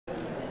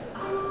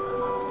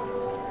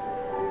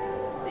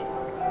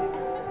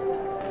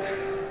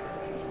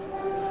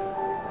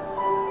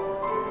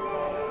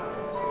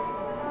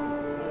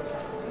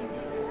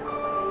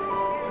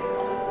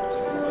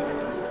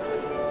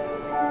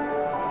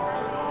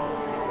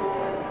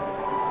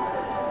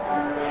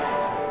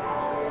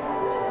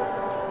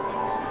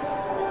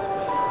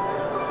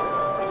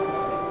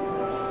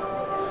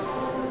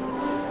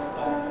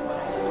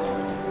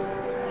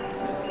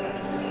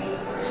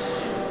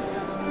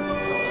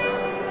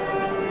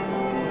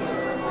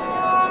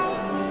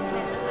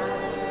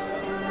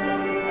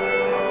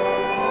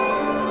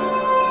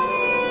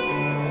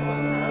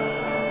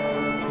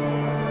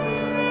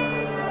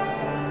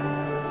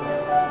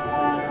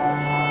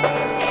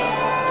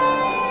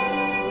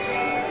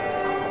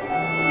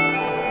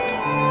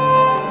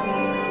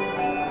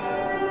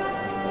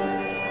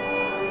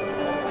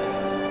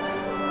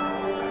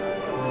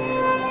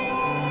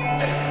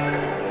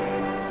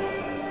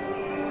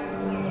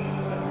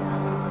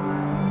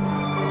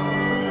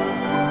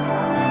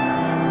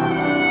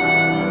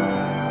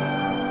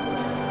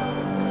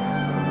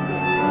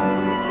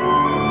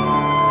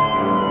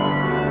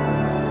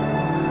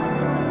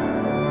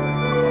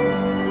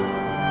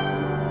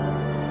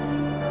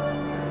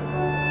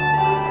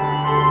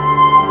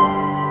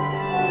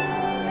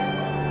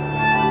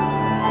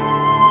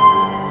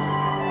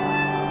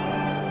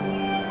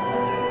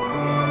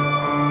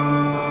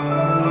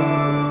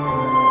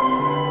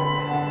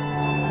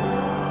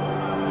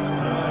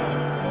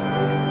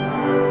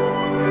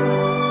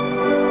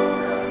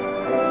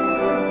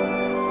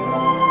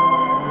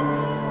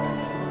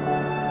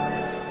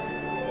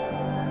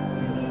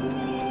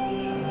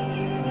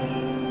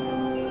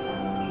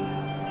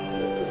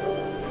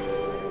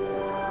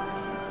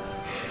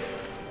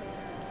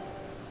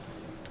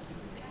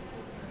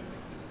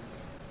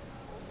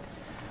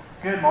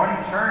Good morning,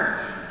 church.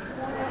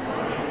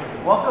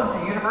 Welcome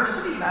to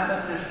University United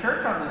Methodist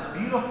Church on this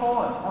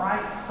beautiful and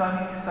bright,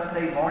 sunny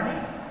Sunday morning.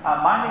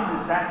 My name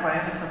is Zack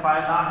Landis. If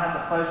I have not had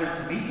the pleasure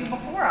to meet you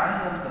before, I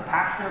am the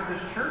pastor of this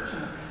church,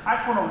 and I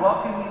just want to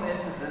welcome you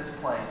into this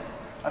place.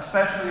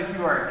 Especially if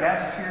you are a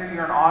guest here,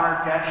 you're an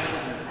honored guest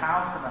in this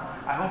house, and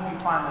I hope you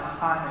find this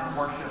time in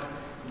worship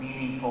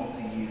meaningful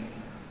to you.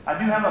 I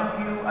do have a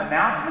few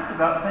announcements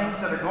about things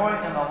that are going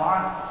on in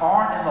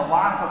the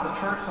life of the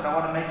church that I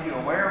want to make you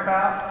aware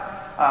about.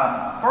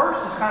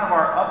 First is kind of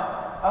our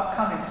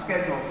upcoming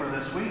schedule for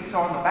this week.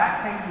 So on the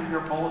back page of your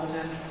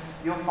bulletin,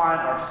 you'll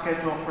find our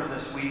schedule for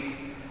this week.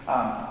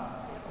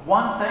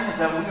 One thing is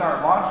that we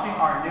are launching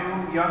our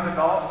new young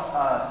adult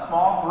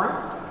small group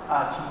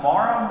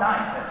tomorrow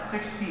night at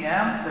 6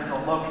 p.m. There's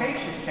a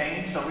location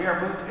change, so we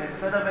are moved,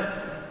 instead of it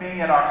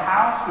being at our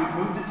house, we've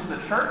moved it to the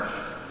church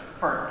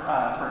for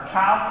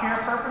child care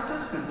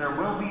purposes, because there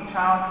will be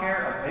child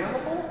care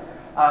available.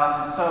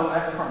 So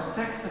that's from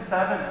 6 to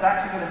 7. It's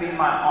actually going to be in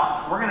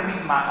we're going to meet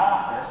in my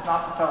office,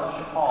 not the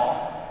fellowship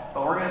hall,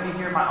 but we're going to be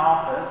here in my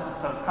office. And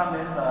so come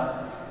in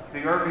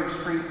the Irving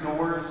Street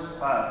doors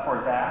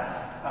for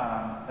that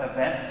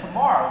event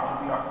tomorrow, which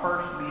will be our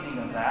first meeting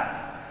of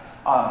that.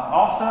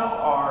 Also,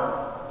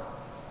 our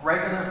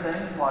regular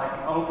things like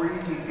Over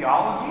Easy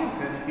Theology is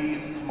going to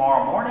be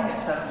tomorrow morning at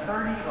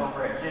 7:30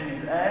 over at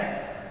Jimmy's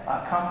Egg.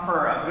 Come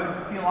for a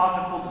good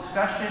theological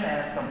discussion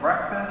and some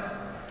breakfast.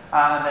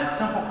 And then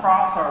Simple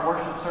Cross, our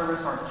worship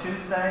service on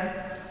Tuesday.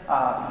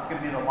 It's going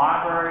to be in the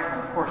library.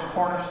 And of course,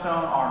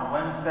 Cornerstone on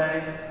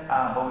Wednesday.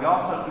 But we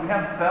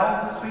have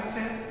bells this week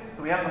too.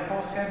 So we have the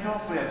full schedule.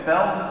 So we have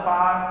bells at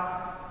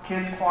 5,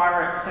 kids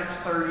choir at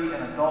 6:30,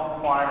 and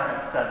adult choir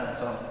at 7.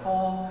 So a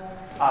full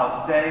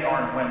day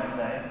on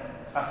Wednesday.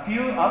 A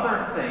few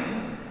other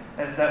things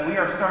is that we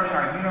are starting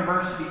our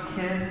University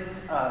Kids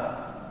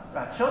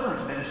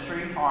children's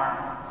ministry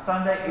on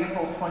Sunday,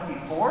 April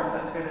 24th.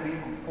 That's going to be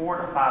from 4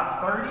 to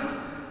 5:30.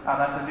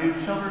 That's a new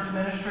children's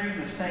ministry.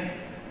 Just think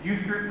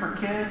youth group for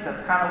kids.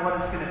 That's kind of what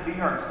it's going to be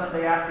on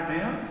Sunday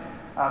afternoons.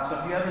 So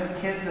if you have any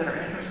kids that are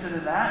interested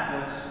in that,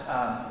 just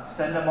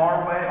send them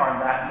our way on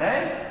that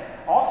day.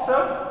 Also,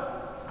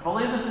 I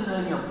believe this is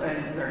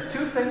there's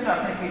two things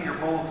I think in your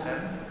bulletin.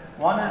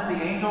 One is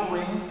the Angel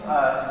Wings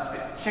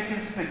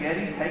Chicken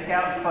Spaghetti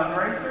Takeout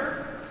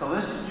Fundraiser. So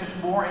this is just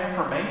more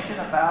information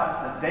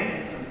about the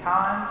dates and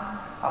times,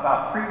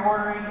 about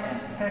pre-ordering and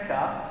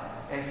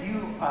pickup. If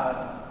you,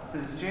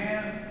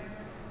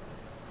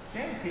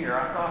 Jan's here,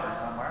 I saw her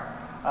somewhere.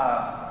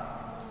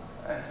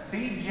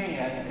 See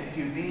Jan if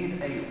you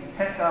need a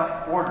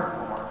pickup order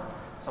form.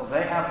 So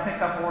they have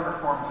pickup order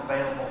forms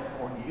available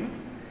for you.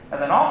 And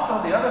then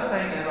also the other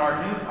thing is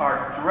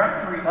our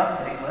directory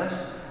update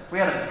list. We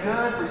had a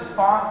good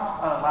response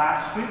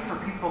last week for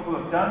people who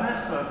have done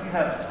this. So if you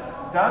have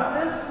done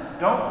this,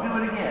 don't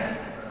do it again.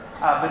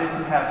 But if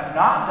you have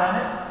not done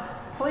it,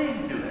 please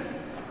do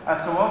it.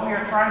 So what we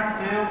are trying to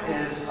do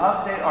is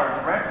update our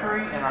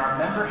directory and our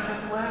membership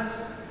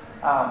list.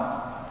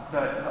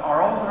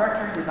 Our old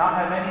directory did not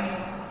have any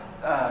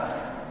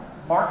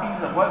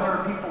markings of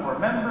whether people were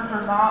members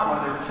or not,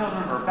 whether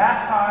children were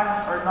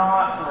baptized or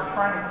not. So we're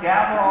trying to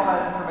gather all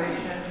that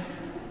information.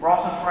 We're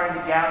also trying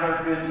to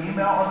gather good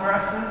email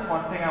addresses.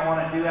 One thing I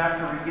want to do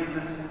after we get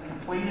this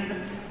completed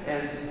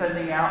is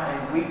sending out a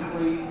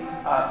weekly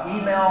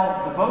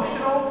email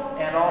devotional,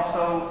 and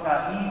also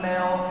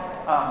email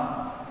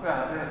on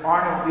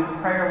it will be the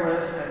prayer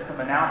list and some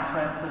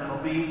announcements, and it'll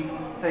be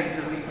things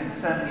that we can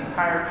send the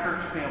entire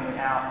church family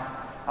out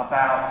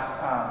about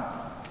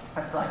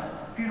like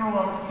funeral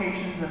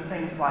notifications and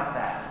things like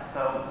that.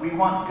 So we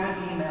want good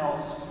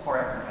emails for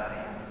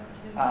everybody.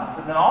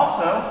 But then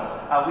also,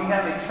 we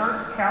have a church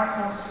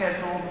council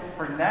scheduled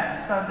for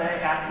next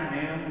Sunday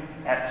afternoon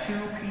at 2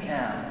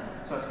 p.m.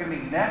 So it's going to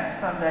be next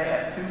Sunday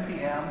at 2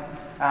 p.m.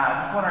 I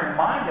just want to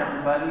remind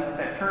everybody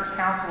that church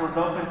council is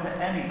open to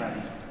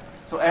anybody.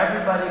 So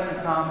everybody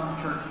can come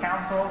to church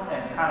council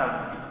and kind of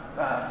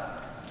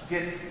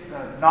get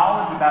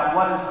knowledge about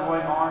what is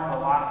going on in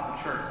the life of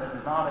the church. That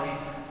is not a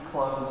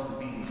closed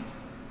meeting.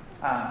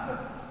 That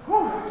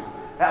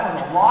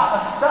was a lot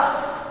of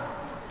stuff.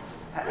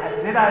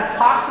 Did I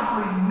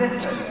possibly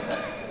miss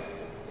anything?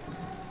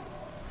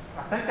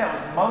 I think that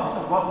was most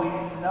of what we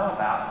need to know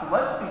about. So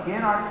let's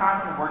begin our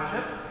time of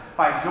worship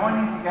by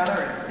joining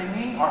together and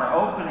singing our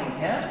opening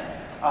hymn,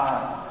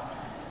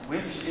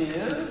 which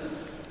is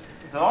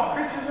it All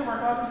Creatures of Our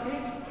God and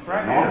King?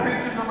 Right? All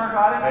Creatures of Our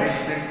God and King. Page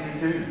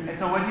 62. And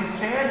so would you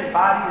stand in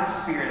body or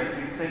spirit as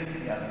we sing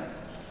together?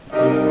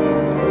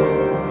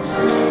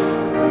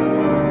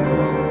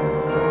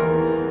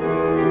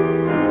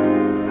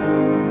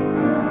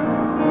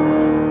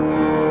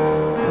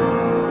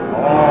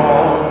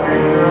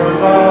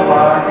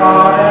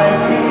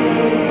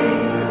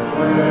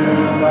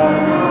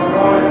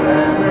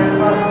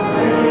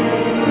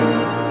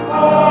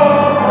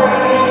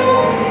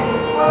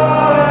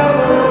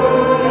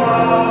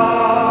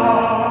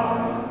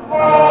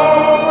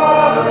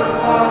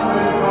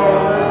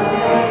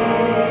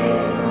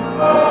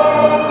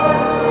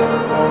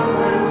 Sister,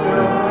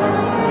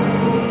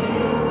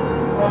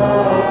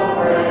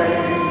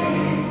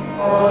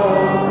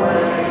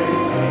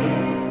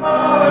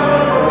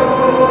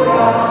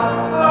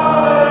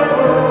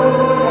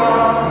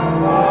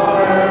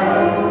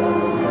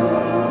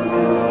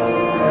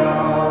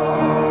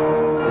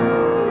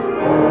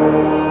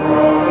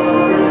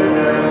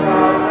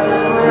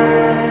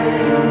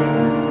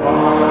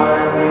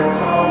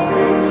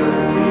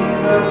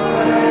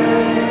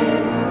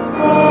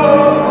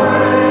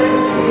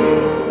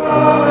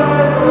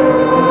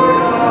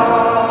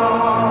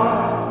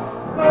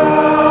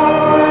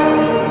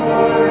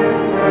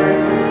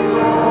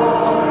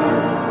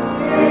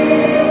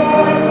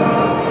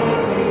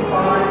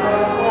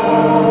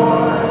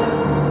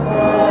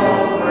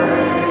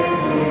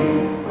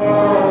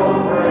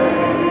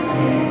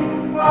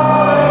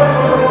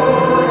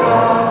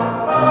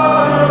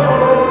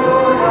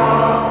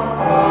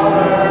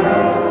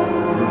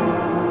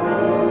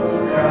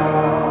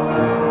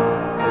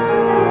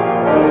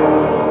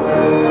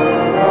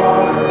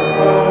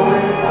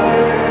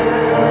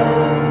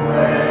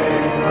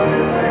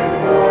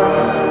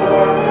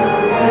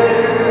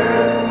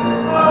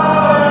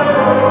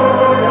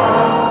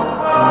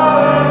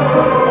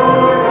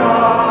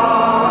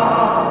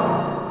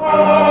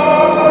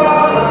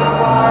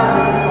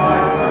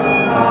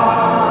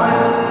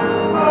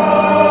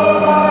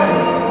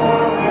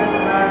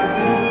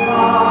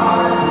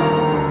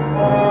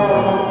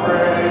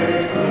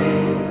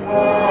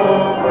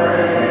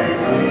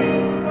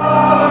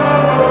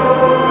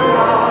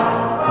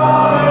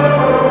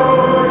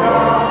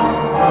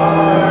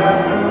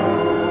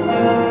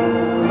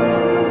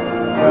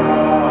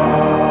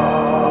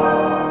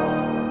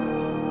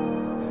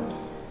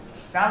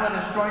 Now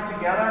let us join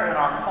together in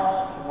our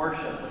call to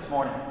worship this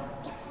morning.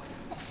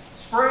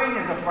 Spring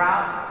is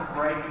about to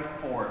break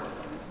forth.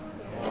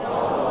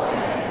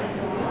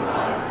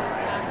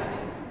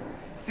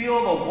 Feel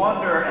the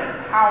wonder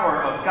and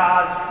power of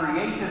God's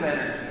creative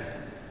energy.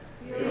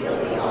 Feel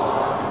the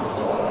awe and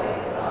joy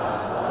of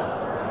God's love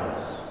for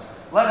us.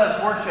 Let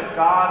us worship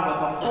God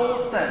with a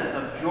full sense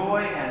of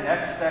joy and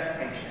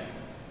expectation.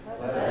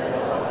 Let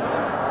us open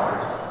our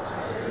hearts,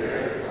 our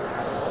spirits,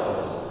 our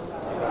souls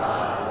to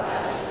God's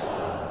lavish love.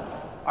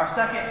 Our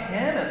second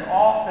hymn is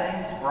All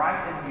Things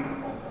Bright and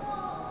Beautiful.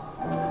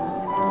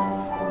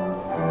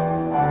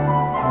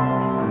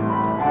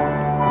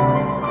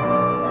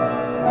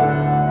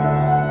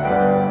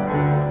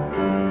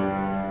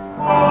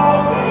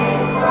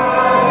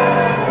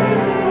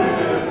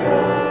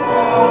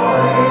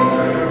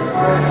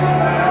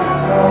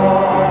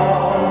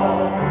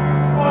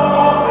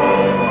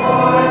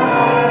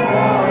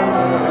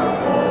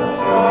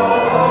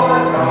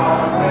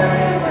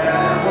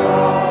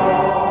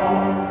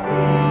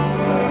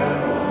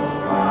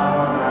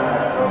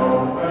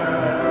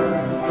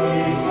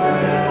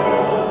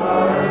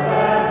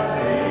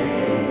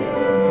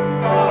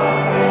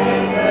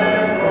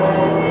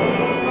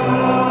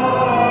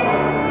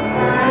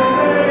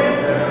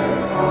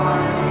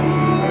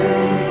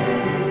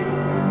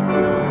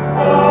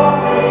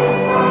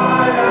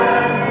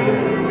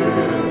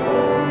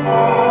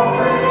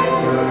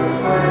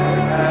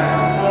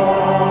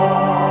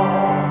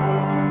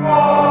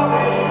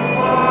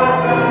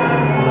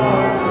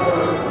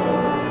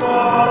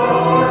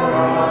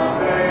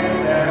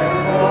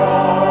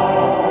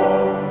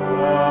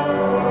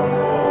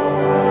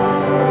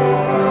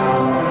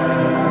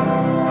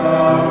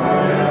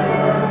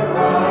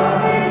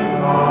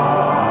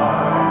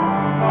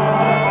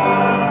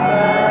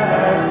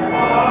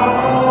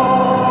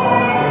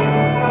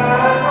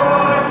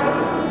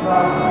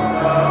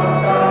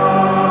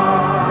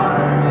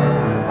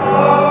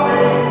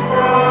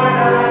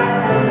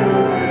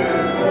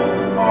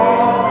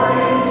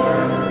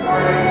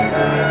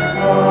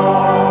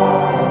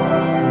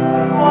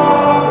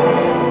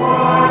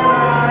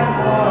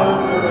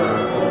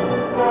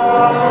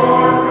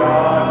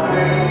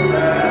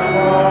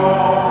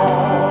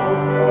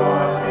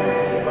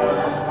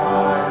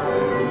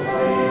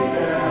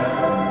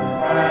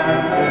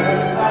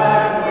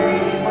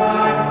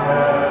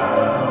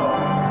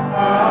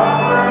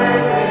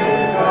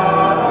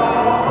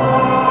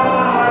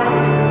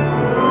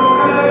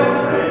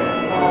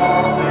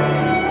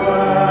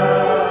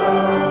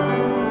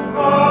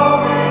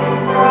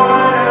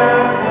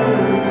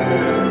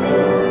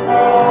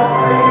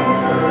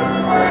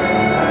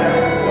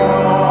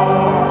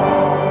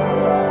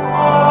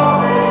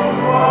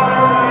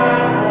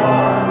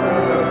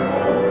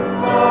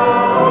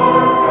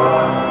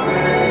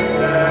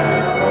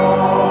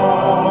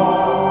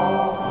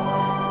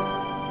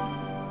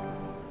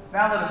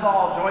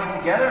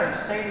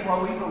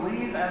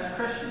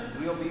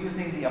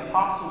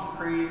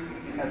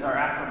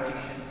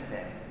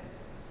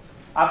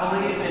 I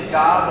believe in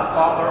God the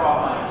Father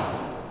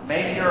Almighty,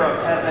 maker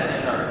of heaven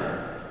and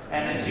earth,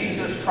 and in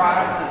Jesus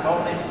Christ, his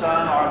only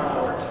Son, our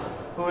Lord,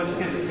 who was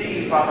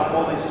conceived by the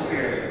Holy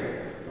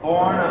Spirit,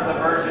 born of the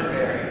Virgin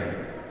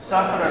Mary,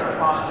 suffered under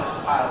Pontius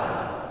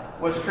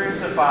Pilate, was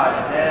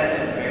crucified, dead,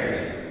 and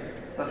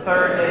buried. The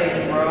third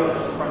day he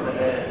rose from the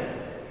dead.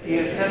 He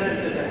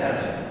ascended into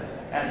heaven,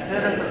 and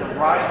sitteth at the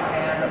right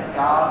hand of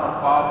God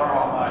the Father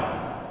Almighty.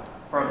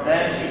 From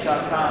thence he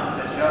shall come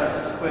to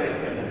judge the quick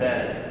and the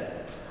dead.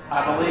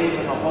 I believe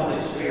in the Holy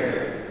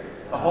Spirit,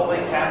 the Holy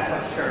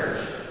Catholic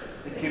Church,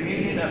 the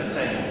communion of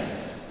saints,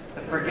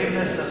 the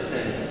forgiveness of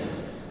sins,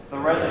 the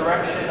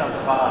resurrection of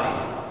the body,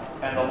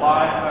 and the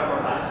life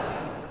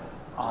everlasting.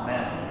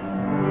 Amen.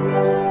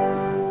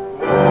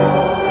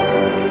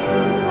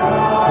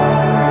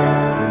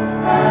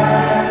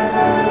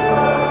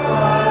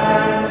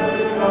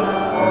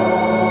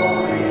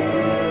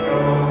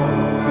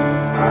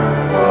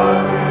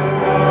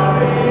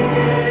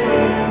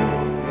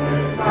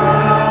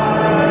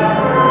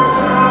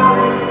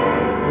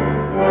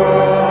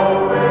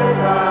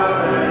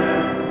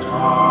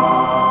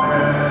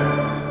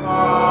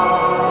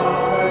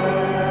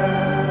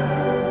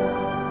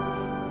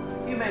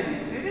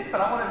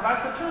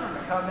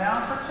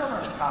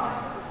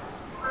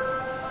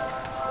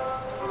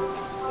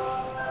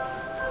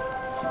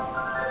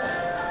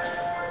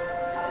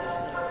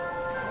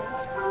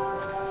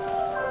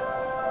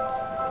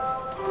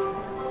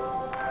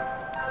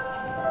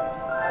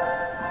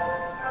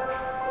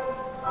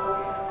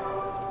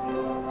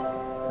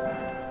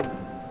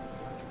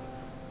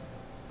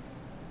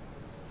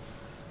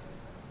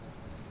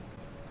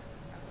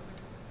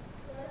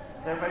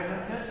 Is everybody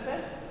doing good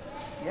today?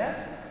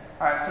 Yes?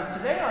 All right, so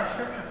today our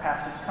scripture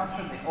passage comes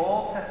from the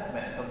Old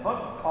Testament. It's a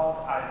book called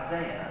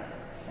Isaiah,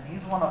 and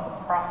he's one of the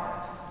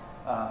prophets.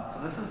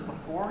 So this is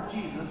before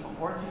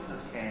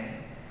Jesus came,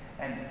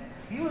 and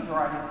he was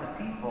writing to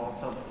people.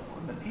 So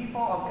when the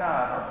people of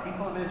God, or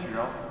people of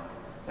Israel,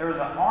 there was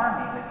an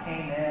army that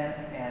came in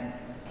and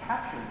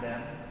captured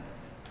them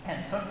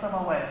and took them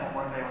away from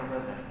where they were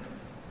living.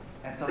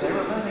 And so they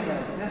were living in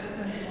a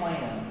distant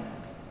land,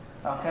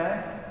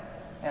 okay?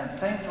 And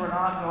things were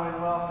not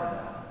going well for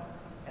them.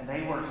 And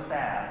they were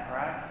sad,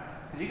 right?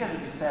 Because you guys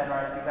would be sad,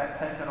 right, if you got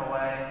taken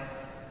away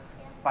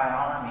by an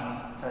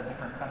army to a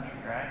different country,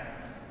 right?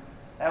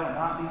 That would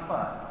not be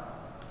fun.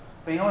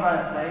 But you know what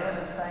Isaiah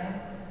is saying?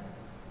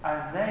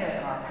 Isaiah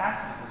in our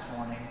passage this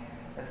morning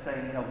is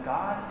saying, you know,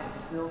 God is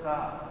still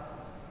God.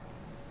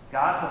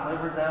 God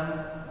delivered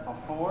them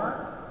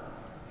before.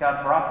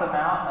 God brought them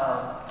out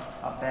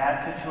of a bad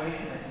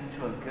situation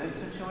into a good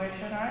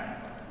situation, right?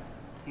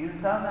 He's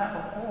done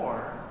that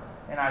before.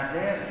 And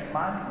Isaiah is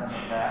reminding them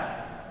of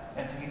that.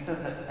 And so he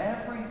says that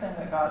everything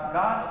that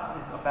God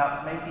is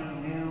about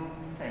making new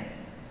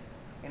things.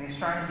 And he's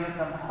trying to give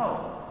them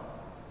hope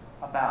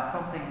about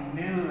something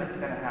new that's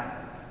going to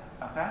happen.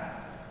 Okay?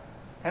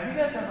 Have you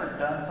guys ever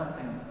done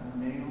something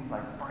new,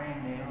 like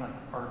brand new,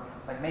 or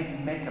maybe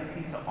make a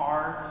piece of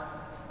art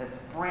that's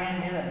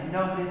brand new that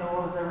nobody in the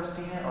world has ever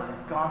seen it, or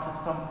you've gone to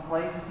some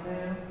place new?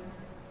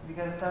 Have you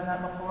guys done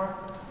that before?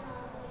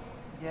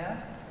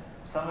 Yeah?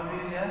 Some of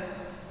you, yes?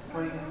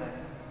 What do you say?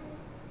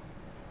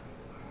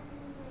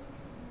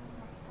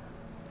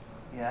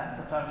 Yeah,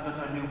 sometimes you go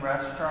to a new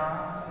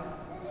restaurant.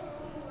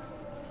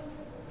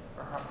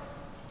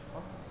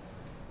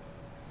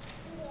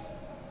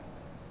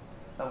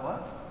 The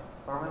what?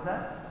 Where was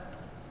that?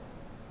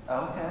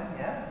 Okay,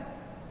 yeah.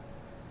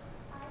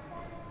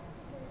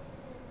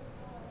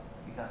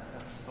 You got to go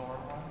to the store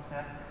once,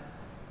 yeah?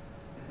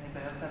 Does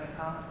anybody else have any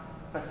comments?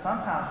 But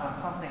sometimes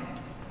when something's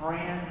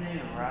brand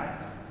new, right?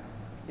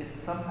 It's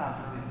sometimes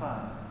really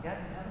fun. Yeah,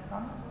 you have a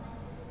comment?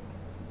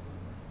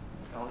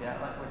 Oh yeah,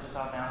 like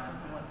Wichita Mountains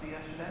we went to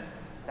yesterday.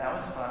 That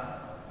was fun.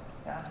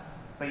 Yeah.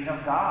 But you know,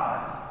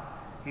 God,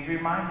 He's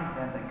reminding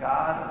them that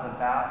God is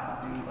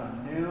about to do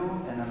a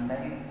new and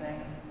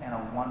amazing and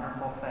a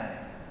wonderful thing.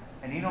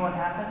 And you know what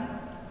happened?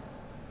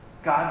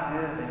 God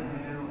did a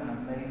new and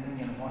amazing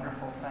and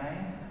wonderful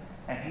thing.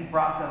 And He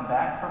brought them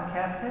back from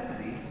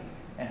captivity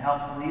and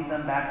helped lead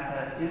them back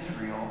to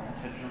Israel and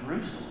to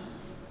Jerusalem.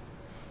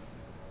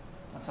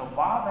 And so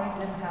while they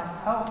didn't have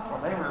hope, or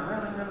they were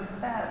really, really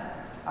sad,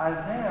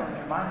 Isaiah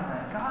was reminding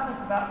them, God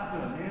is about to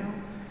do a new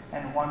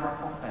and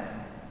wonderful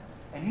thing.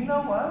 And you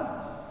know what?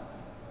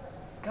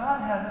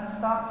 God hasn't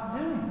stopped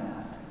doing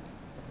that.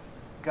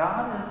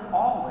 God is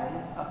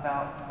always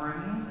about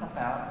bringing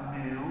about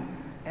new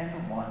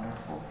and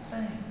wonderful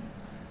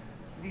things.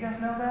 Did you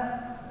guys know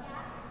that?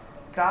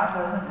 God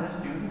doesn't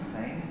just do the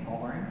same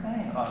boring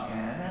thing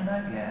again and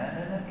again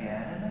and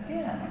again and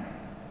again.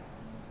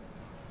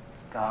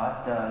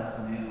 God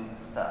does new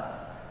stuff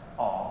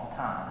all the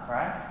time,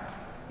 right?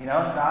 You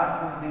know,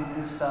 God's going to do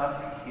new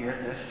stuff here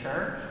at this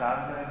church.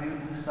 God's going to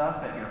do new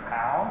stuff at your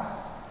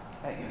house,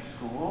 at your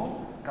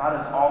school. God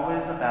is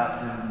always about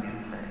doing new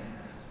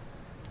things.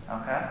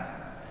 Okay?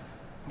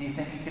 Do you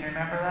think you can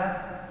remember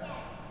that? Yes.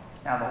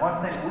 Now, the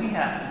one thing we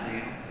have to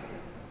do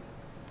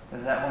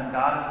is that when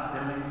God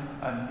is doing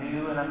a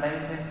new and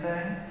amazing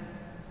thing,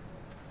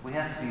 we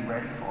have to be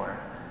ready for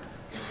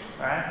it.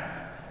 Right?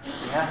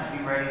 We have to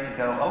be ready to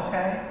go,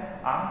 okay,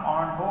 I'm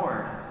on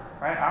board.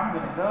 Right? I'm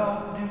going to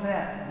go do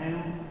that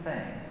new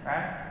thing.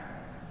 Right?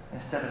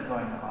 Instead of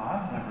going, oh,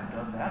 I've never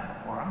done that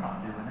before. I'm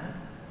not doing it.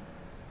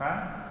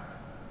 Right?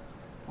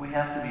 We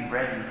have to be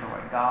ready for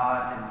what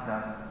God is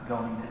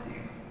going to do.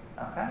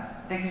 Okay?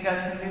 Think you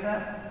guys can do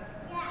that?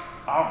 Yeah.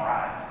 All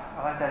right.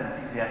 I like that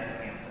enthusiastic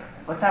answer.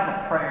 Let's have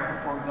a prayer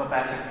before we go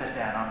back and sit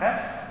down, okay?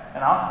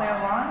 And I'll say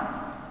a line,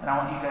 and I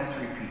want you guys to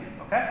repeat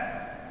it,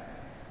 okay?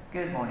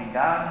 Good morning,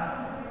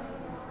 God.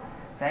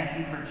 Thank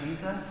you for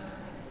Jesus.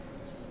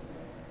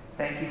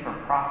 Thank you for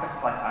prophets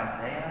like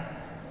Isaiah.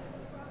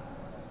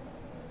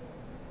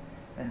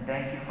 And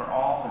thank you for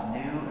all the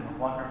new and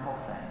wonderful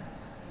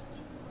things.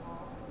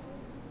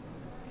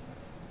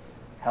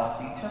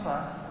 Help each of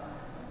us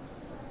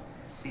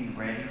be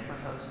ready for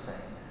those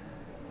things.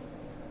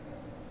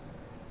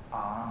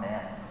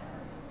 Amen.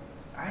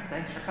 All right,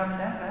 thanks for coming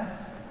down, guys.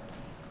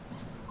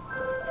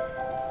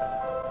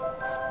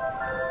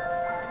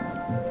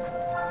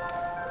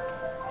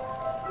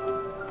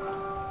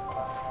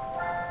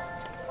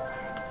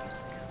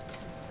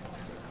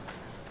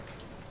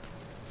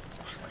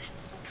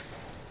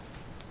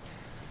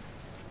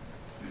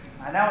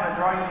 I now want to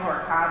draw you to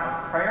our time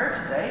of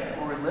prayer today,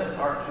 where we lift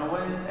our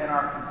joys and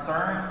our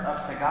concerns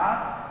up to God.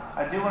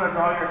 I do want to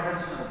draw your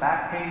attention to the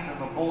back page of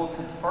the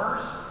bulletin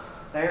first.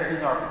 There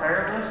is our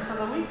prayer list for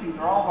the week. These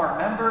are all of our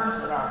members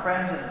and our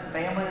friends and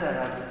family that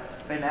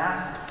have been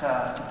asked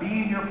to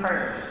be in your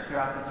prayers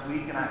throughout this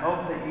week. And I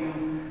hope that you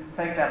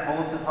take that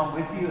bulletin home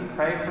with you and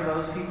pray for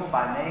those people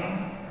by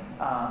name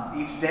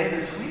each day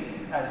this week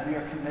as we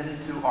are committed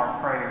to our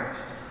prayers.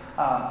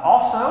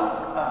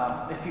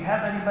 Also, if you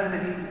have anybody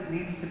that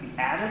needs to be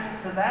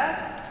added to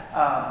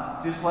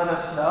that, just let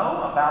us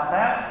know about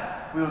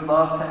that. We would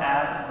love to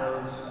add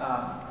those.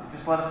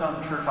 Just let us know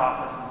in the church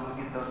office and we'll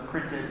get those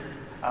printed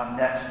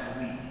next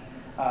week.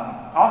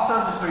 Also,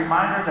 just a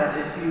reminder that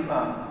if you,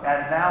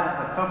 as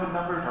now the COVID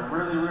numbers are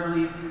really,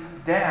 really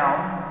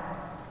down,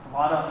 A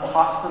lot of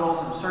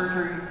hospitals and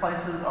surgery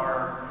places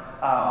are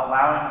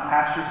allowing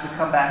pastors to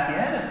come back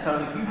in, and so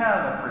if you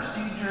have a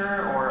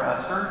procedure or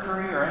a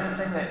surgery or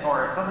anything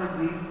or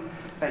somebody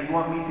that you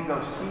want me to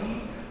go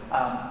see,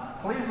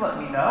 please let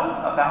me know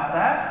about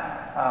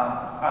that.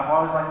 I've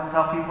always liked to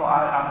tell people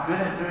I'm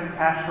good at doing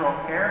pastoral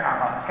care.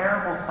 I'm a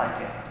terrible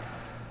psychic.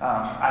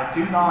 I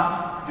do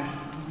not just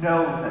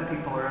know that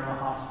people are in the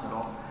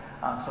hospital.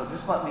 So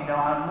just let me know.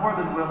 I'm more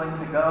than willing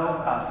to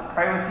go to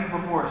pray with you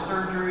before a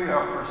surgery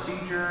or a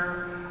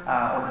procedure,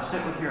 or to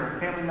sit with your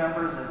family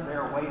members as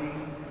they're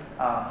waiting.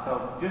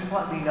 So just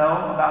let me know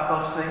about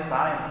those things.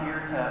 I am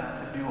here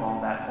to do all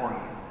that for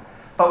you.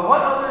 But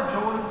what other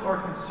joys or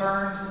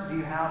concerns do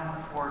you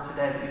have for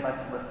today that you'd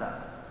like to lift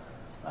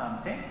up?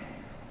 Sam?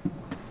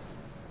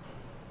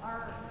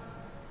 Our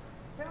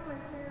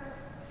family's here,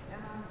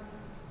 and I just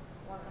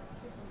want to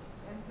keep them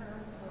in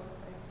terms of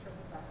a trip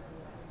back to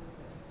the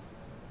United.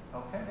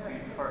 Okay, so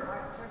you prefer...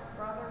 My church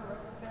brother,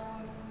 Rick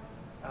Fallon,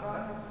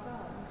 brought his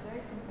son,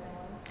 Jason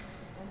Fallon,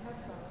 and his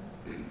son,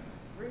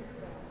 Reese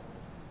Fallon.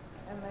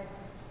 And they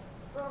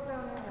drove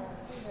down there in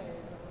 2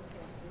 days, and we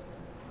can't do it.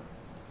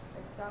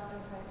 They stopped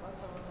in St. Louis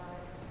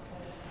overnight,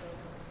 and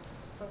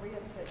so we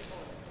had to take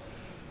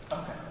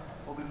forward. Okay.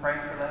 We'll be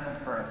praying for them and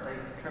for a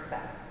safe trip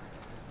back.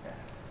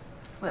 Yes.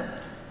 Lynn.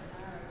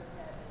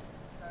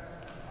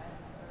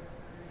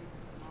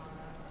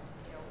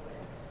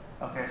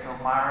 Okay, so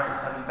Myra is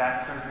having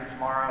back surgery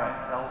tomorrow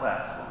at Kel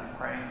West. We'll be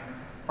praying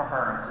for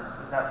her.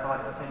 Is that for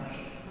like the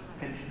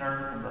pinched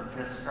nerve and the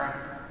disc, right?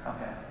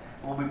 Okay.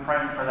 We'll be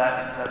praying for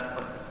that because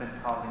that's what's been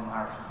causing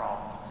Myra's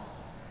problems.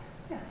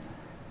 Yes.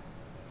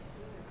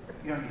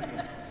 You don't get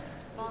this.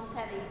 Mom's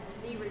having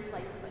knee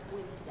replacement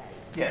Wednesday.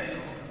 Yes, we'll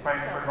be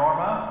praying for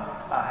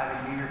Norma,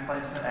 having knee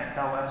replacement at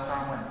Kel West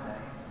on Wednesday.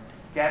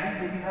 Gabby,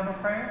 did you have a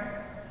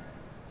prayer?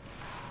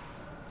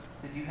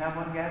 Did you have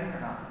one, Gabby, or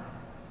not?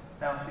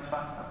 No, she's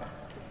fine? Okay.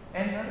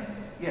 Any others?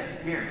 Yes,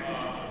 Gary. Joy,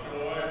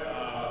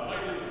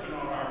 lady that's been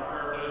on our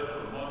prayer list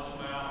for months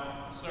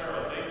now,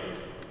 Sarah Dickey.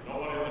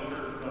 Nobody in the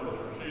church knows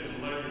her. She's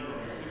a lady from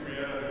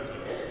Indiana who's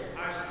a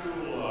high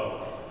school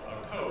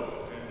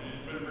coach, and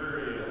she's been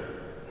very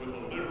with a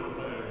liver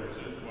failure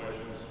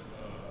situations.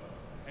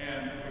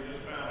 And we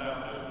just found out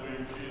this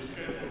week she is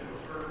scheduled for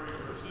surgery.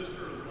 Her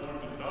sister is going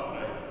to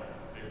donate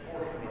a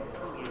portion of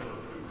her liver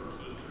to her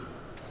sister,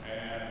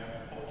 and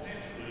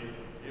potentially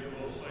it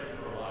will save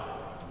her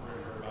life and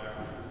bring her back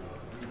to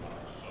new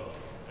life. So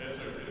it's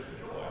a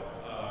joy.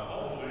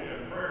 Hopefully,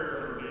 and prayers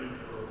are needed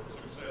for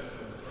success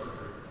in the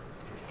surgery,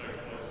 which takes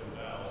place in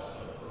Dallas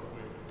for a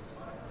week.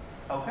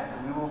 Okay,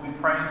 we will be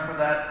praying for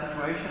that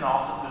situation,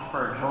 also just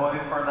for a joy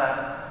for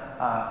that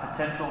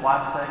potential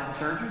life-saving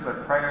surgery,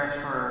 but prayers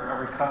for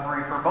a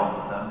recovery for both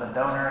of them, the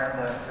donor and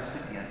the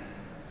recipient.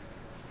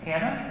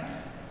 Hannah?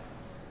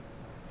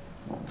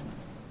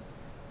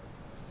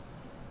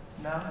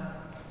 No?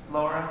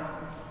 Laura?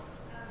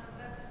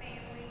 The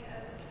family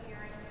of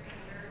Karen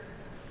Sanders.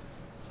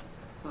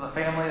 So the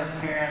family of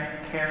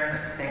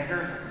Karen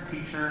Sanders, it's a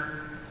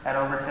teacher at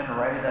Overton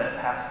Ray that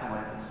passed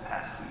away this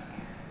past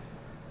week.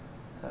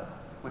 So,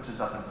 which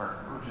is up in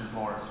Burton, which is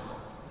Laura's school.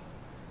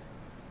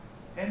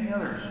 Any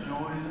others,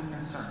 joys and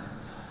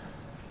concerns?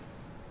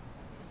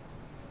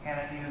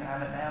 Hannah, do you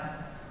have it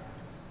now?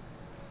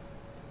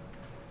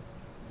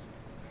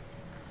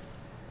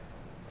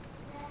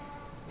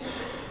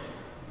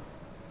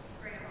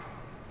 Grandma.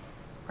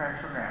 Prayers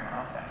for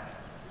Grandma, okay.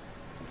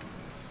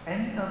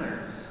 Any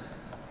others,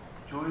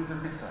 joys or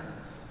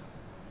concerns?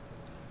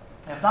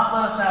 If not,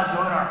 let us now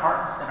join our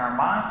hearts and our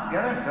minds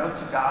together and go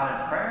to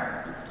God in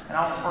prayer. And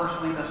I will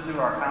first lead us through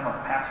our time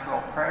of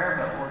pastoral prayer,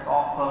 but let's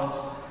all close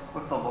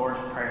with the Lord's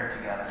Prayer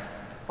together.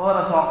 But let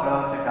us all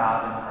go to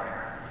God in prayer.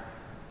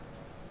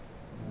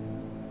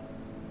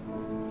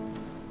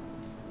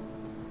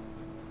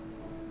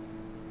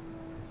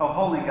 Oh,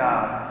 holy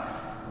God,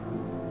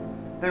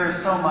 there is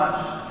so much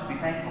to be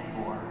thankful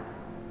for.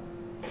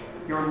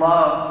 Your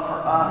love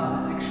for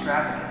us is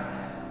extravagant.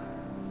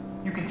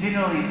 You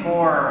continually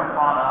pour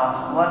upon us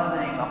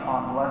blessing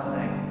upon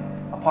blessing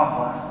upon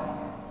blessing.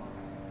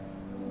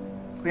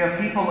 We have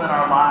people in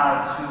our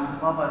lives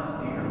who love us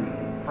dearly,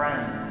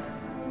 friends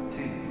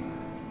to you.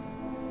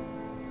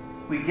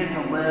 We get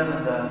to live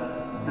in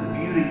the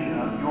beauty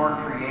of your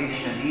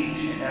creation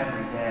each and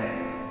every day.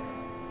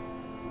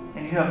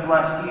 And you have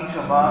blessed each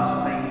of us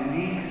with a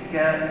unique a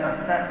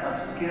set of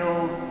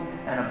skills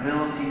and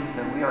abilities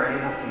that we are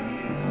able to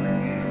use for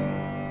you.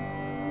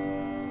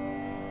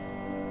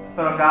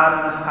 But, oh God,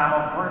 in this time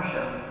of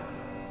worship,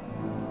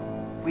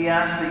 we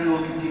ask that you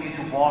will continue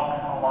to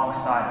walk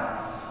alongside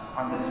us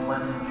on this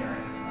Lenten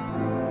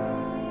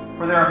journey.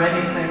 For there are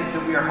many things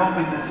that we are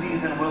hoping this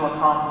season will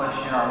accomplish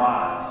in our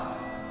lives.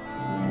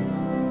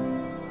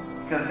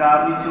 Because,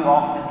 God, we too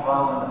often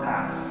dwell in the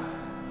past.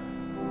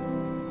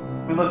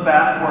 We look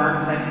backward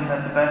thinking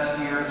that the best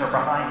years are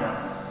behind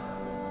us.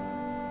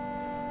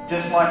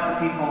 Just like the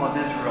people of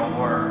Israel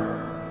were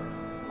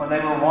when they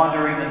were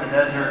wandering in the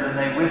desert and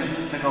they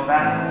wished to go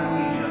back to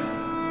Egypt.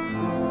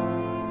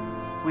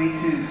 We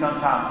too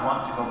sometimes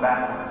want to go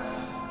backwards.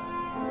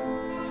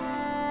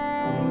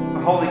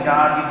 Holy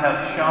God, you have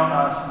shown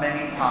us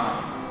many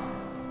times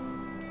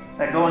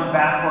that going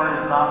backward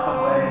is not the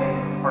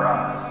way for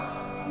us.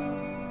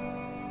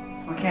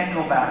 We can't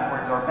go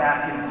backwards or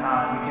back in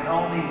time. We can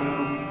only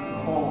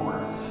move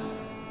forwards.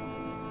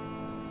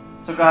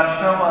 So God,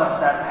 show us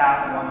that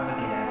path once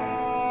again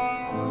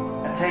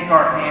and take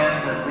our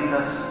hands and lead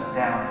us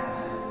down it.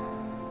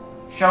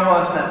 Show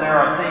us that there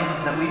are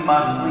things that we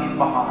must leave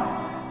behind.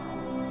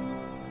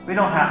 We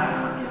don't have to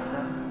forget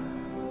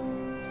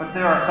them, but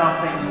there are some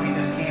things we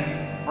just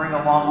can't bring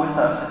along with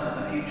us into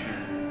the future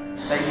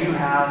that you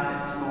have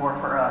in store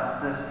for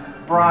us, this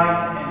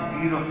bright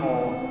and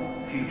beautiful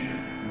future.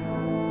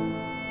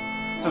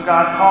 So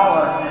God, call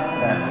us into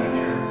that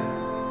future.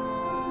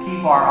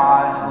 Keep our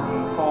eyes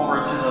looking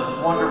forward to those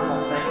wonderful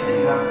things that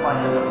you have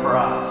planned for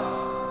us.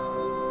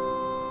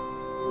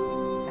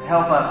 And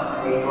help us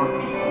to be your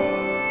people.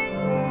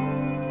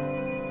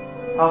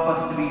 Help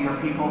us to be your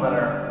people that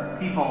are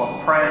people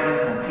of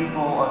praise and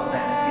people of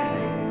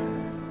thanksgiving.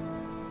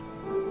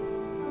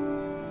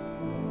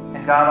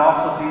 And God,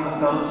 also be with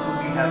those who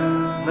we have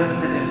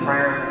lifted in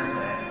prayer this day.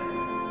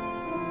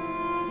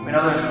 We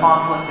know there's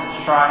conflict and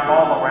strife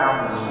all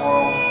around this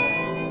world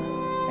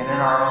and in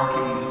our own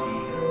community.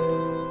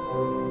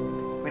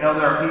 We know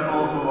there are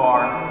people who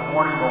are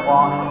mourning the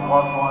loss of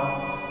loved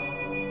ones.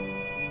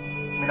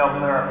 We know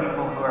there are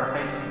people who are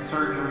facing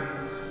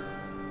surgeries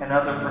and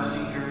other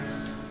procedures,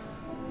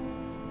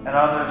 and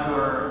others who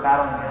are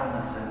battling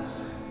illnesses.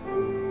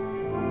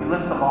 We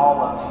lift them all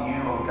up to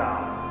you, O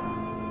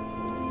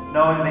God,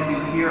 knowing that you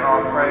hear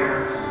our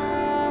prayers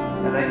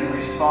and that you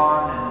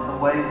respond in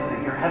the ways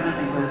that your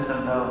heavenly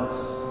wisdom knows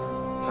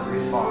to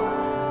respond.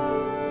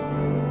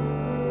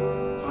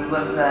 So we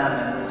lift them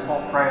and this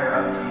whole prayer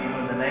up to you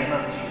in the name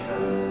of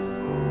Jesus,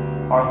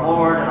 our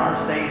Lord and our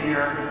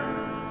Savior,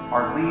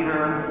 our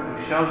leader who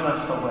shows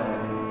us the way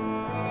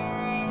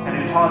and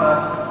who taught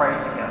us to pray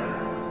together.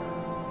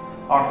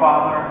 Our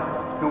Father,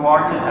 who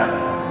art in heaven,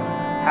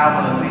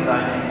 hallowed be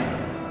thy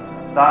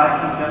name. Thy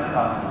kingdom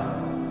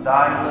come,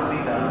 thy will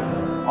be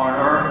done, on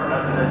earth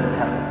as it is in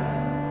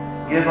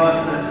heaven. Give us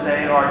this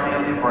day our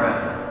daily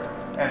bread,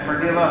 and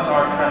forgive us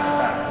our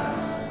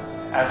trespasses,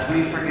 as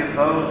we forgive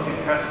those who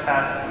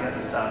trespass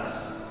against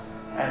us.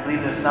 And lead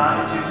us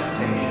not into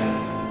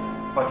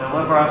temptation, but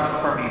deliver us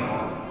from evil.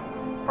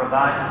 For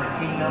thine is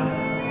the kingdom,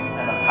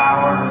 and the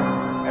power,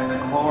 and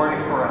the glory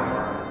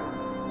forever.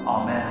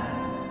 Amen.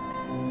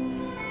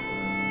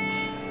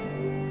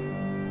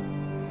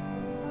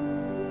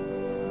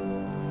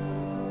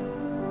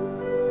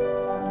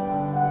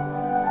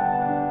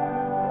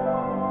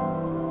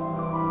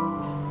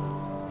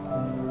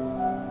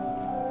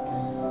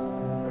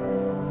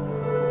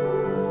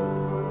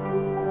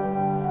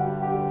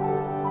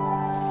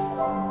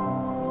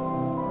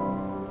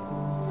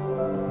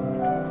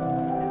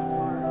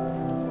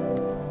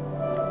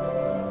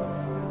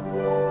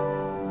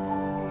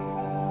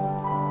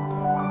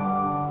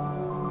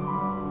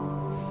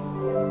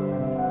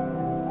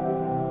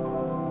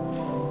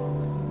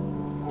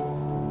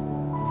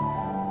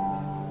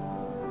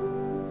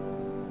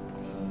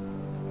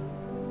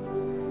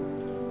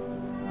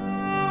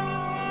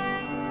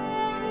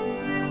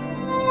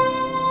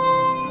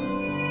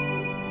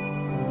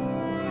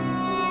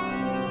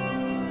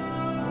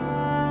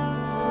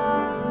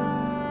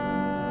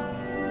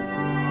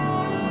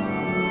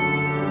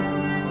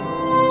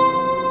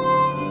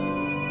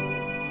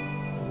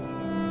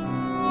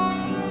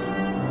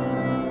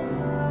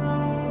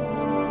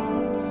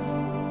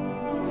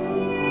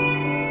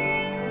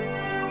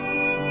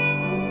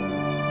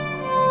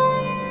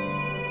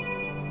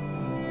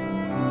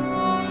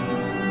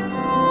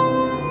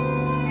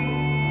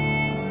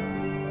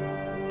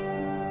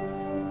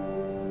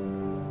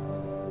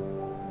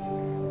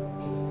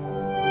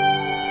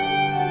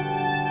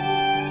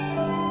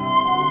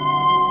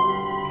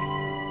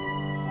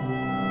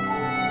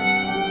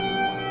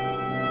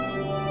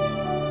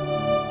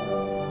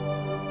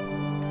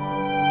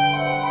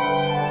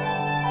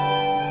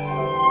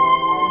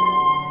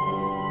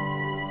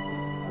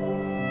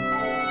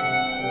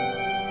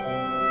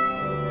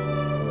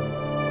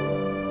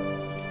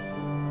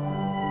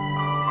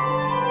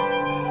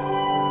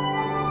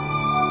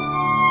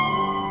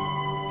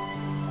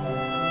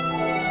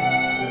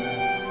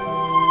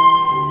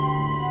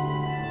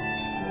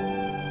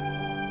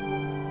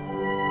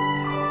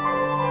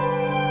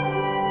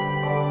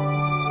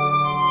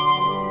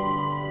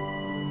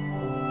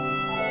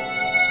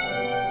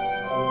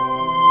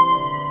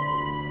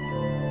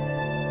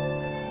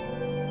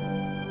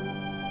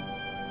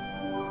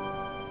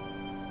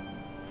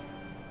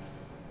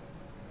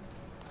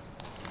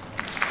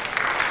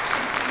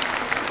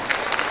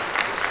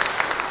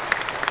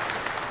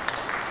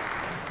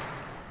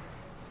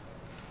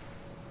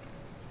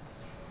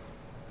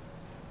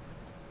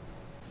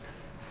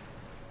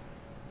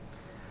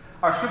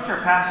 Our scripture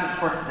passage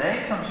for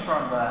today comes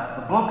from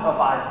the book of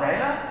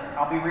Isaiah.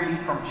 I'll be reading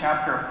from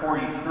chapter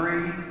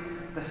 43.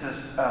 This is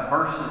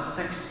verses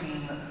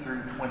 16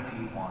 through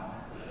 21.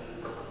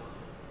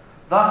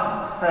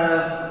 Thus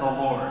says the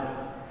Lord,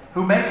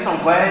 who makes a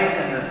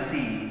way in the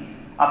sea,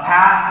 a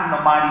path in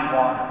the mighty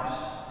waters,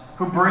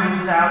 who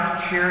brings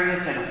out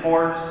chariot and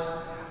horse,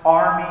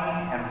 army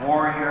and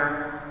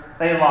warrior.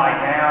 They lie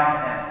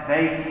down and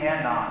they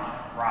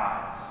cannot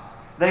rise.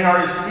 They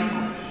are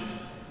extinguished,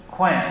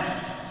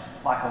 quenched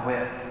like a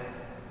wick.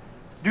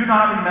 Do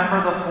not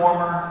remember the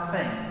former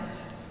things,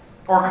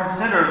 or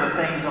consider the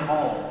things of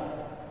old.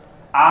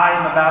 I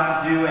am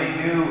about to do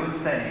a new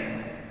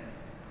thing.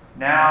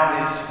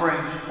 Now it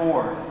springs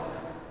forth.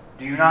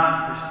 Do you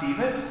not perceive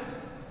it?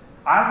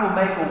 I will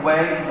make a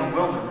way in the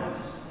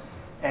wilderness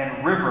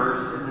and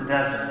rivers in the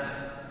desert.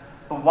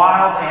 The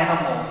wild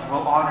animals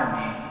will honor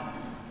me,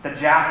 the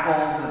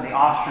jackals and the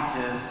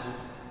ostriches,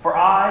 for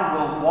I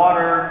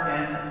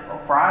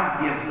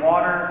give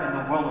water in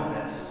the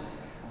wilderness,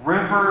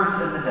 rivers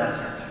in the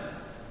desert,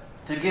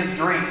 to give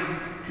drink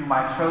to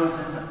my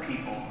chosen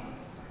people,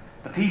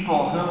 the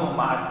people whom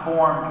I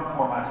formed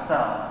for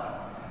myself,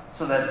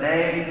 so that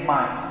they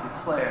might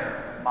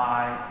declare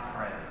my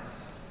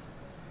praise.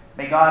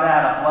 May God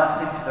add a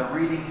blessing to the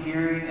reading,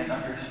 hearing, and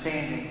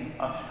understanding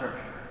of Scripture.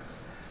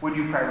 Would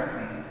you pray with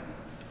me?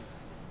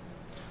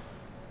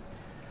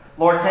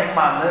 Lord, take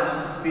my lips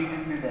and speak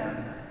through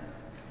them,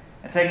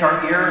 and take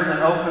our ears and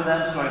open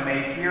them so we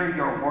may hear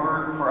your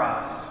word for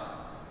us.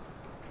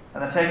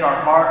 And then take our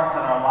hearts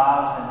and our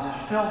lives and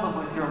just fill them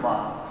with your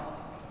love,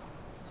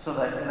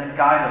 and then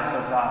guide us,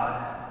 O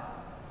God,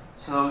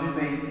 so that we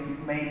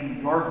may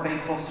be your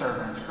faithful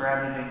servants,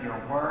 grounded in your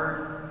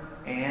word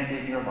and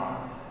in your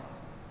love.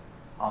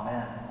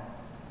 Amen.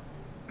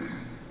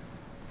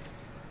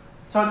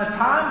 So in the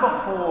time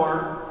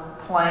before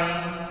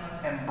planes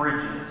and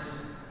bridges,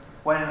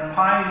 when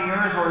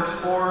pioneers or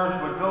explorers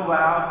would go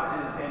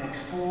out and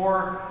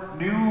explore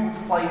new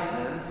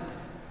places,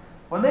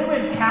 when they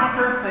would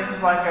encounter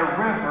things like a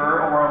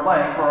river or a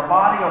lake or a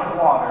body of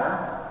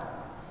water,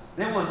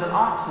 it was an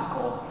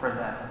obstacle for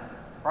them,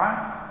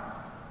 right?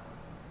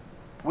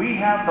 We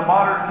have the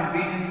modern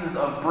conveniences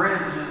of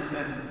bridges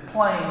and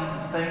planes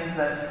and things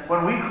that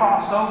when we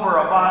cross over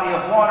a body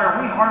of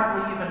water, we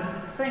hardly even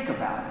think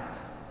about it.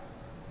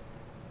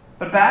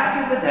 But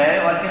back in the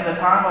day, like in the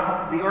time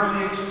of the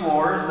early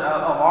explorers of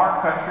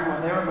our country,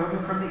 when they were moving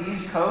from the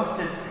East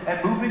Coast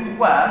and moving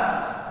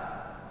west,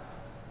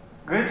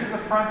 going to the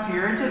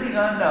frontier, into the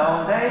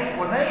unknown,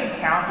 when they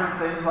encountered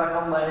things like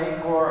a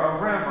lake or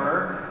a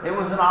river, it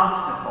was an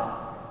obstacle.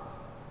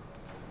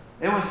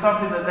 It was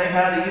something that they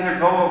had to either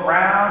go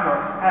around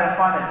or had to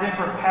find a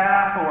different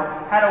path or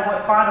had to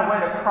find a way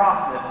to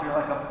cross it through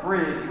like a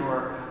bridge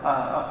or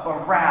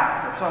a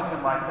raft or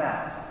something like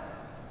that.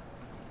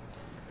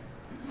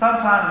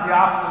 Sometimes the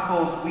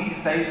obstacles we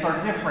face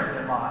are different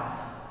in life,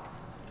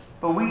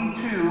 but we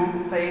too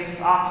face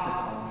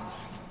obstacles.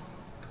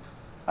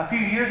 A few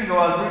years ago,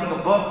 I was reading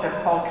a book that's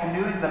called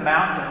Canoeing the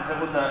Mountains.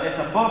 It's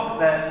a book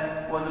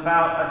that was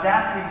about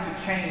adapting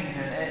to change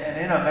and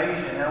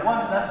innovation. And it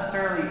wasn't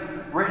necessarily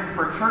written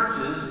for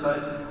churches,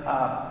 but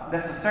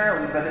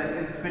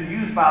it's been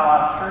used by a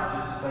lot of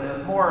churches, but it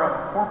was more of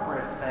a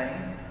corporate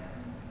thing.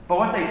 But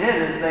what they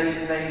did is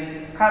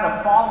they kind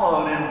of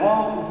followed and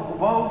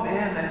wove in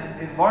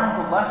and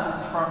learned the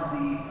lessons from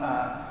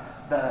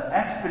the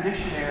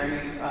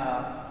expeditionary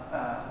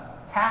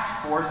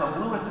task force of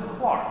Lewis and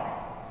Clark.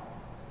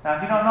 Now,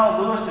 if you don't know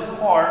Lewis and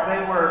Clark, they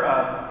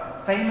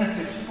were famous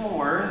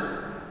explorers.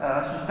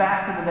 This was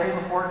back in the day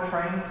before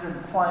trains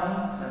and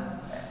planes and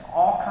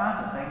all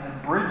kinds of things,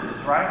 and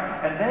bridges, right?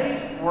 And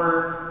they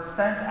were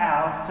sent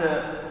out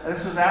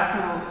this was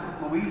after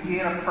the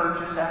Louisiana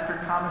Purchase, after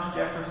Thomas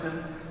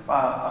Jefferson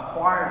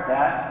acquired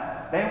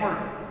that. They were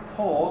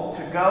told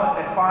to go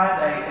and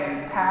find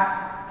a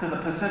path to the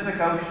Pacific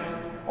Ocean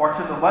or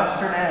to the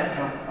western edge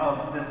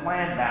of this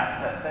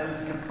landmass that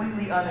was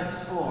completely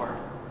unexplored.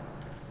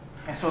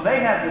 And so they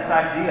had this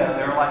idea.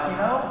 They were like,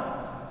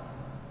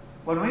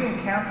 when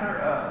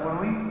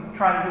we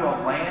try to do a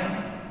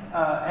land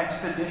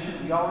expedition,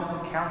 we always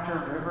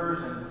encounter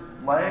rivers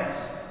and lakes.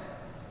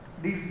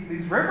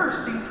 These rivers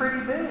seem pretty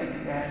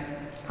big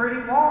and pretty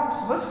long,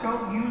 so let's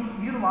go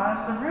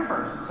utilize the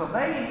rivers. And so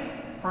they,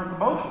 for the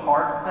most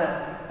part,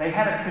 said they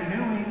had a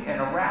canoeing and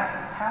a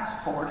raft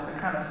task force that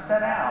kind of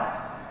set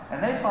out,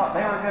 and they thought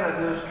they were going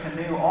to just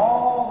canoe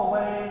all the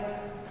way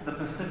to the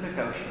Pacific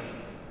Ocean.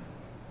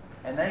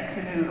 And they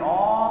canoed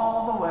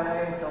all the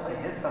way until they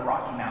hit the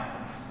Rocky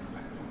Mountains.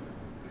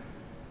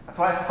 That's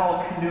why it's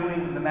called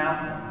canoeing the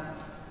mountains.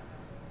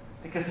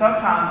 Because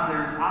sometimes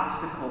there's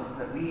obstacles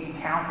that we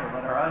encounter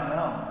that are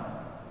unknown.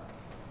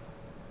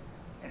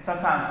 And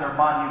sometimes they're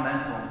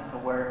monumental to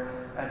where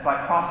it's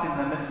like crossing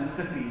the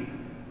Mississippi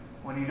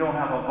when you don't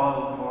have a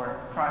boat, or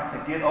trying to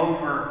get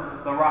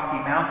over the Rocky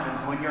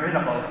Mountains when you're in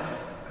a boat.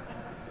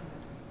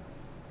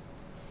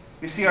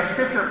 You see, our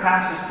scripture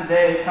passage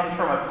today comes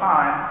from a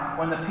time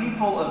when the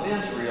people of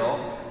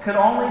Israel could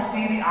only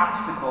see the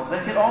obstacles. They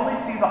could only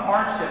see the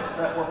hardships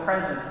that were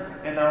present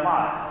in their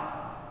life.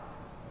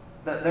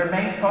 Their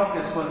main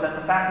focus was that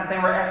the fact that they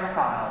were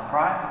exiled,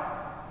 right?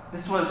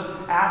 This was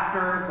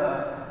after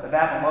the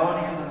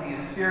Babylonians and the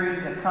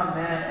Assyrians had come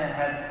in and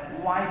had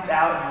wiped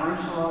out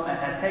Jerusalem and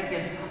had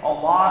taken a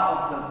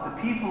lot of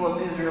the people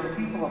of Israel, the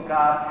people of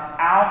God,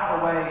 out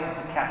away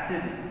into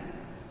captivity.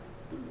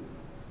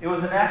 It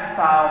was an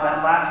exile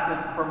that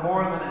lasted for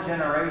more than a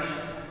generation.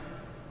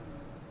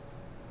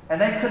 And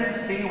they couldn't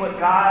see what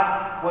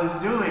God was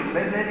doing.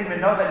 They didn't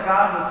even know that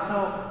God was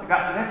still,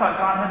 they thought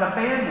God had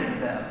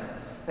abandoned them.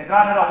 That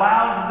God had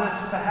allowed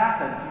this to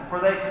happen. For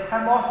they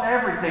had lost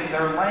everything,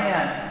 their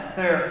land,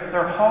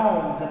 their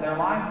homes, and their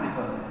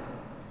livelihood.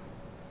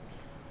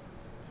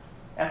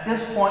 At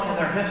this point in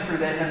their history,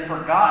 they had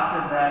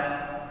forgotten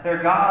that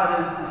their God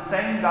is the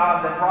same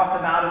God that brought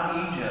them out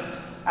of Egypt,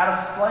 out of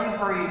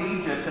slavery in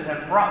Egypt, and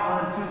had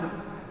brought them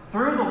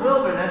through the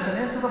wilderness and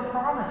into the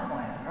promised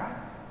land, right?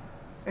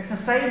 It's the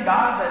same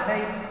God that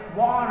made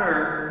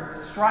water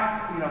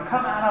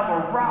come out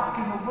of a rock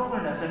in the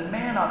wilderness and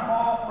manna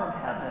fall from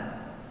heaven.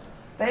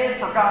 They had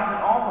forgotten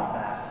all of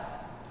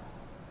that.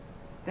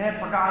 They had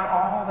forgotten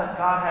all that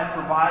God had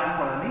provided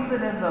for them.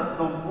 Even in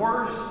the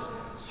worst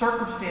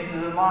circumstances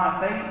in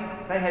life,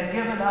 they had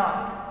given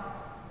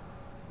up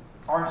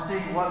on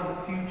seeing what the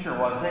future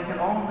was. They could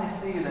only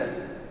see that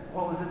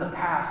what was in the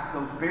past,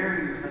 those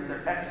barriers, that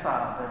they're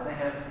exiled, that they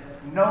have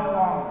no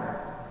longer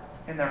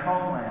in their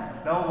homeland,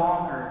 no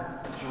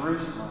longer in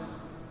Jerusalem.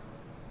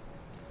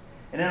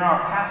 And in our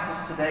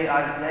passage today,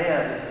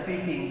 Isaiah is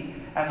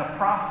speaking as a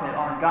prophet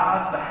on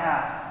God's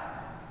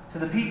behalf to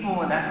the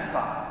people in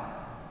exile.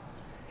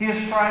 He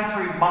is trying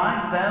to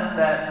remind them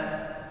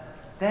that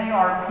they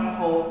are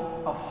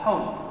people of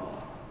hope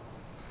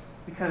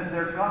because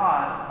their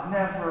God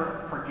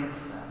never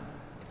forgets them.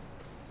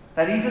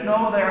 That even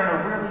though they're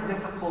in a really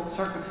difficult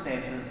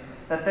circumstances,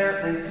 that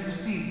they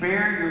see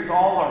barriers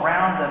all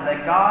around them,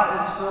 that God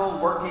is still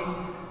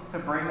working to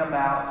bring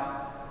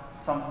about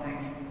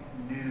something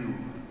new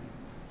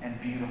and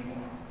beautiful.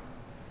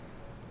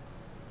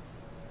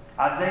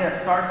 Isaiah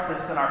starts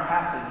this in our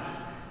passage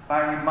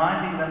by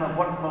reminding them of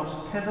one of the most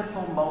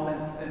pivotal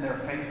moments in their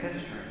faith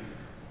history.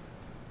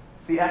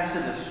 The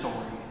Exodus story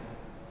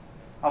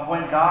of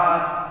when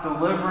God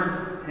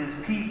delivered his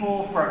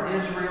people from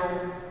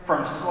Israel,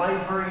 from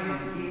slavery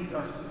in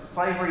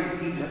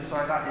Egypt,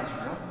 not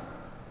Israel.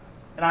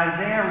 And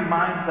Isaiah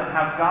reminds them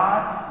how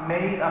God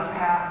made a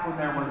path when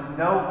there was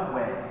no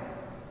way.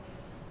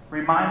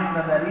 Reminding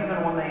them that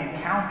even when they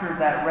encountered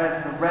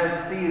the Red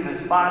Sea,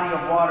 this body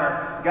of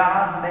water,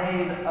 God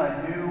made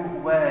a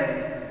new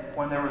way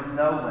when there was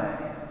no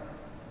way.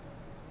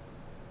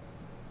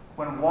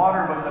 When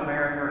water was a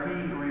barrier,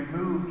 he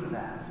removed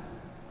that.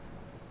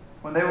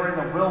 When they were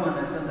in the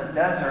wilderness, in the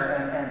desert,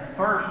 and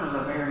thirst was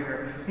a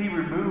barrier, he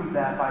removed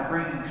that by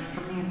bringing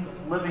streams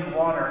of living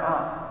water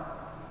up.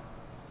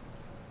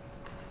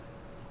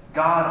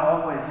 God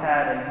always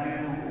had a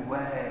new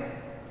way.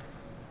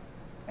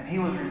 And he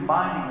was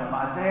reminding them,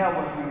 Isaiah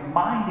was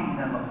reminding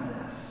them of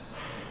this.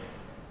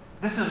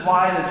 This is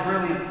why it is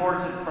really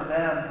important for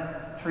them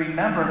to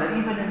remember that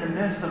even in the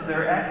midst of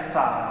their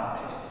exile,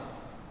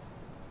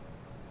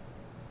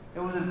 it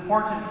was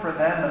important for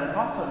them, but it's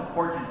also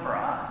important for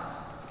us.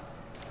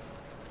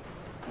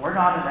 We're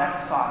not in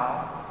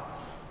exile.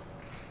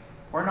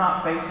 We're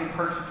not facing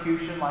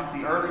persecution like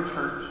the early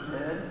church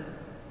did.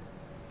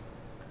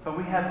 But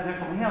we have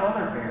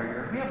other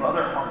barriers. We have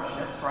other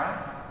hardships,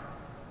 right?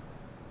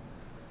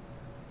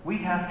 We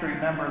have to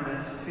remember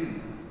this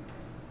too.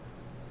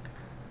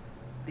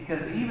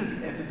 Because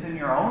even if it's in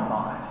your own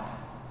life,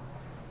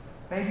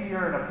 maybe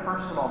you're in a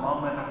personal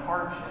moment of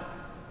hardship.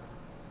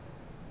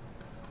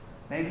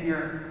 Maybe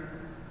you're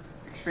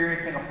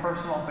experiencing a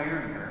personal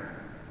barrier.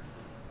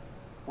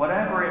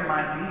 Whatever it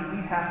might be,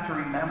 we have to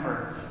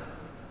remember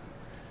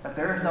that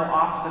there is no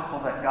obstacle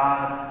that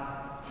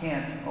God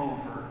can't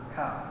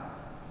overcome.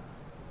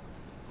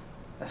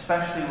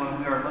 Especially when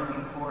we are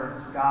looking towards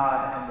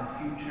God and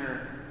the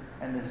future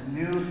and this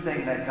new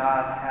thing that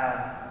God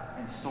has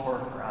in store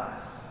for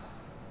us.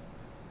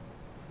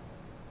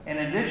 In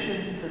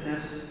addition to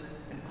this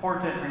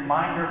important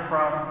reminder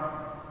from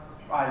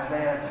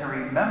Isaiah to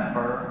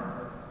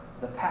remember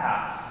the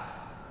past,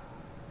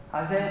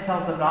 Isaiah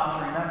tells them not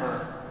to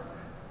remember.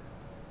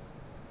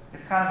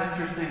 It's kind of an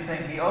interesting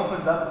thing. He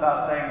opens up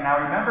about saying,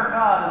 now remember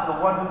God is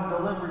the one who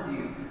delivered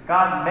you.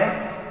 God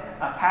makes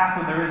a path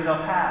when there is no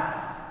path.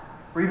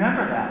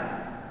 Remember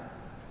that.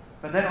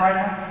 But then right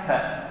after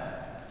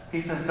that, he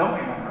says, don't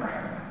remember.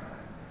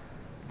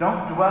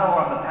 Don't dwell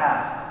on the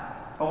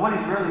past. But what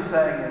he's really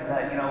saying is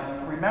that,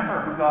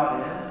 remember who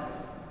God is.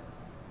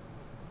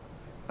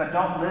 But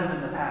don't live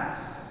in the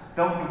past.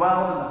 Don't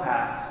dwell in the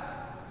past.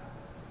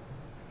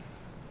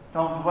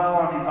 Don't dwell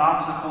on these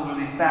obstacles or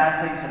these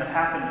bad things that have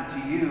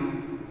happened to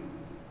you.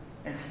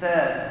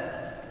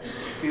 Instead,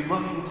 be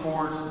looking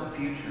towards the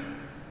future.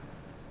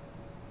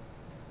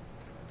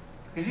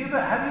 Because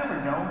have you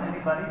ever known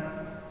anybody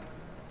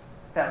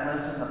that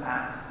lives in the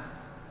past?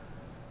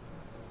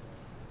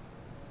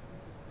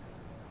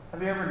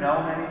 Have you ever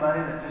known anybody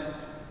that just,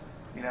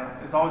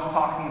 is always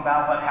talking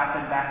about what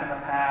happened back in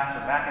the past or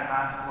back in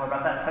high school or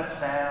about that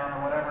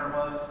touchdown or whatever it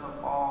was,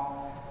 football?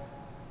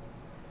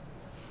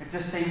 It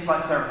just seems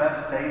like their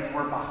best days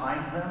were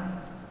behind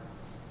them.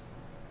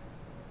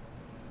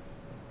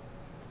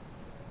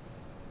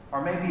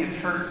 Or maybe a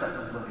church that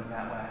was living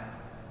that way.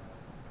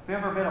 Have you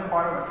ever been a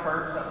part of a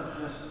church that was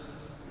just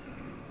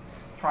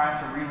trying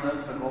to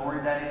relive the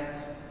glory days?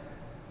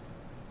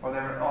 Or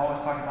they're always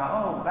talking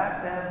about, oh,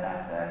 back then,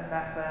 back then,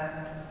 back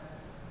then.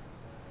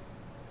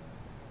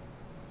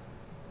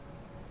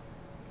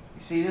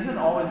 You see, it isn't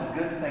always a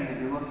good thing to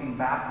be looking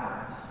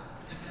backwards.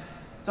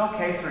 It's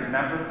okay to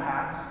remember the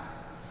past.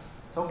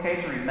 It's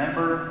okay to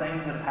remember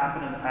things that have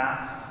happened in the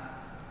past.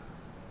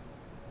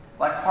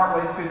 Like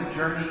partway through the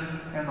journey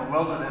in the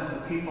wilderness, the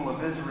people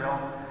of Israel,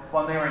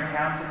 when they were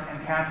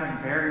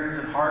encountering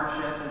barriers and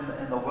hardship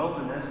in the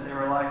wilderness, they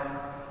were like,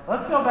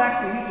 let's go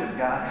back to Egypt,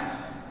 guys.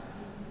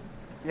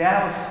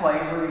 Yeah, it was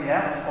slavery.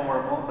 Yeah, it was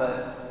horrible,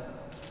 but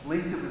at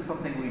least it was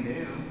something we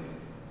knew.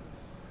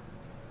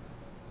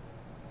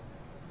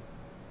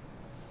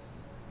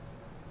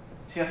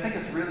 See, I think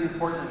it's really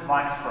important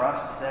advice for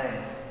us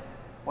today,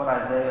 what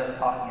Isaiah is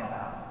talking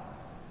about.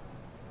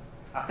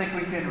 I think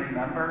we can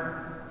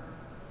remember.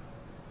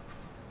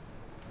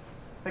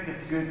 I think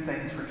it's good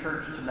things for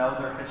church to know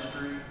their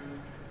history,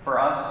 for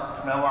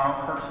us to know our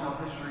own personal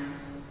histories.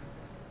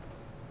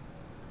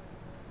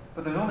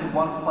 But there's only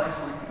one place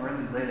where we can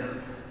really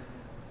live,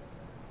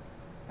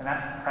 and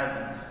that's the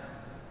present.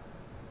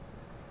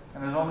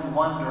 And there's only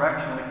one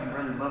direction we can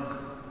really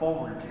look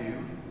forward to,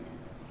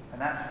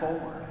 and that's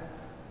forward.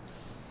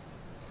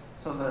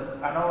 So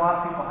that I know a lot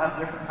of people have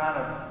different kind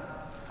of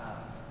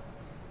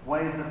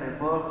ways that they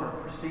look or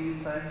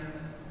perceive things.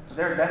 But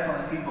there are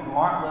definitely people who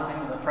aren't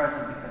living in the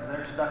present because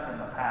they're stuck in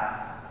the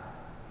past.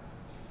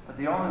 But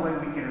the only way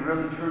we can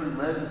really truly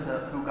live into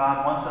who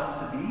God wants us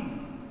to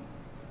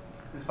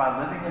be is by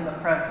living in the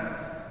present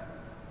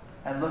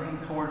and looking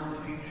towards the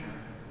future.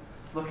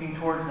 Looking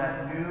towards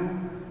that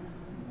new,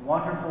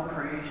 wonderful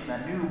creation,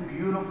 that new,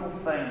 beautiful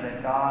thing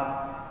that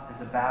God is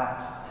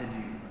about to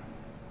do.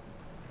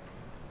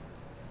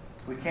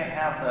 We can't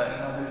have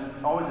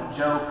there's always a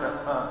joke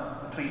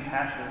between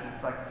pastors.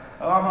 It's like,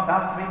 oh, I'm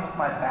about to meet with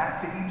my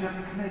Back to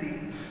Egypt committee.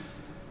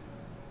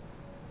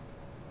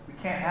 We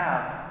can't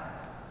have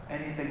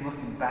anything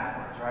looking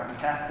backwards, right? We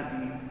have to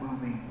be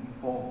moving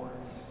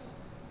forwards.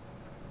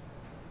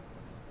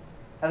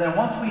 And then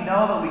once we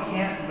know that we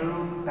can't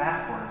move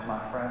backwards,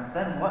 my friends,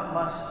 then what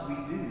must we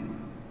do?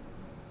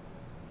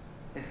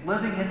 It's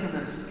living into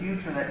this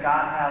future that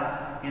God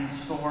has in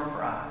store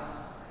for us.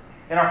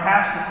 In our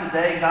passage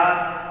today,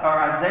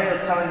 Isaiah is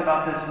telling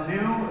about this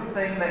new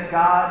thing that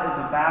God is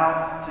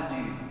about to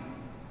do.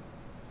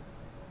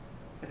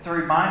 It's a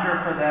reminder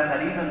for them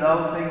that even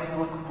though things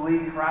look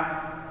bleak,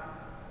 right?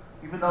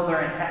 Even though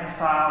they're in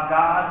exile,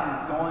 God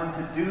is going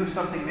to do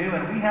something new.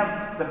 And we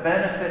have the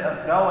benefit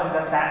of knowing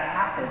that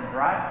happened,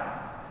 right?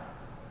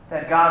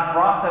 That God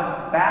brought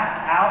them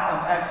back out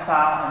of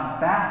exile and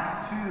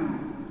back to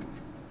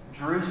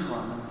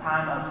Jerusalem in the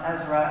time of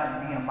Ezra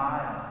and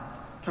Nehemiah.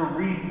 To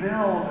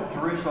rebuild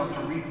Jerusalem,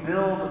 to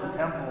rebuild the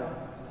temple,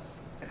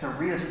 and to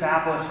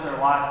reestablish their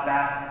life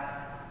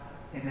back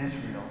in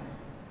Israel.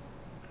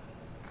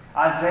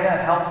 Isaiah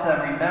helped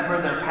them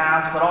remember their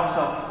past, but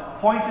also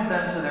pointed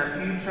them to their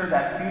future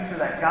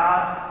that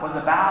God was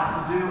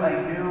about to do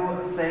a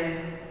new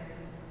thing,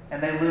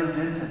 and they lived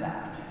into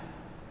that.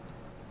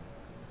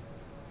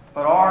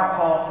 But our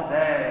call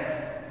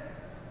today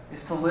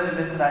is to live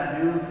into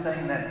that new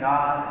thing that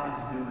God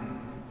is doing.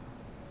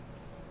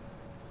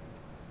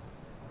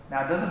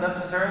 Now, it doesn't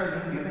necessarily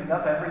mean giving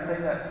up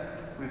everything that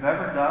we've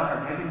ever done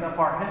or giving up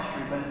our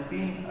history, but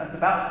it's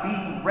about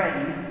being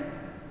ready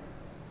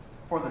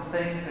for the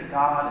things that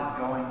God is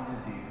going to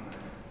do.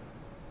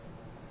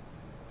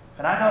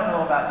 And I don't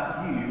know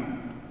about you,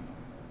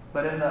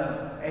 but in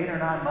the 8 or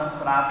 9 months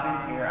that I've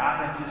been here,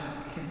 I have just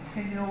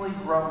continually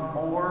grown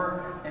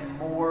more and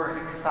more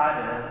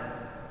excited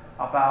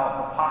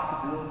about the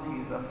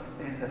possibilities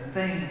and the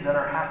things that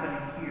are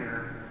happening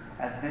here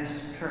at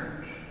this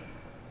church.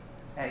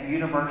 At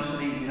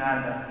University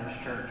United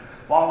Methodist Church.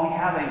 While we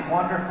have a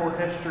wonderful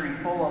history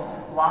full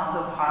of lots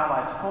of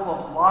highlights, full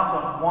of lots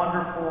of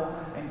wonderful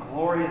and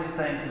glorious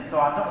things, and so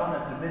I don't want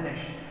to diminish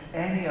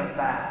any of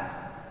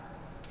that.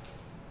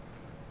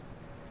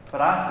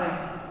 But I think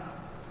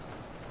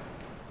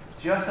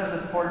just as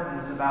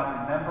important is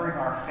about remembering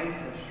our faith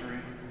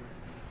history,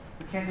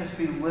 we can't just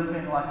be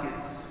living like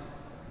it's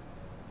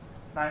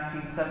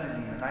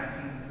 1970 or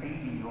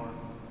 1980 or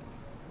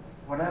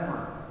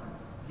whatever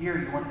year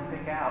you want to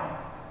pick out.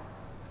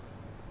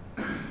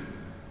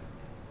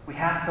 We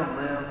have to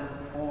live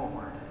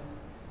forward.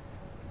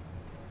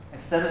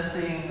 Instead of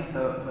seeing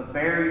the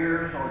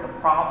barriers or the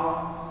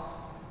problems,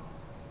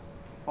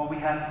 what we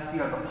have to see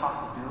are the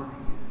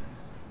possibilities.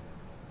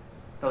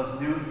 Those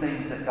new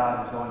things that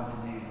God is going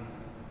to do.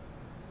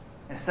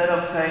 Instead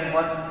of saying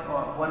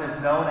what is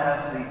known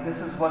as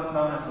this is what's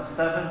known as the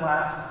 7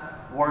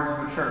 last words of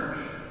a church,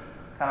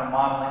 kind of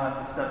modeling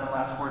like the 7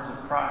 last words of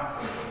Christ.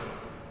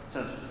 It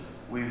says,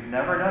 we've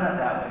never done it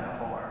that way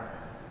before.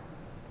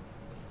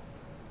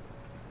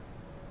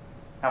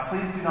 Now,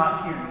 please do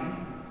not hear me.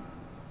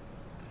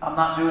 I'm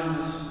not doing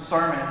this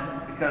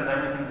sermon because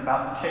everything's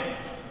about to change.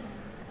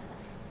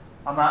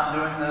 I'm not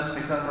doing this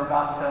because we're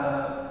about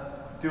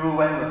to do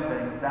away with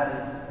things.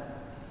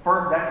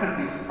 That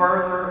couldn't be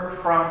further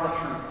from the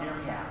truth. Hear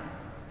me out.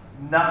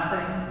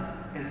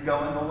 Nothing is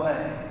going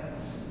away.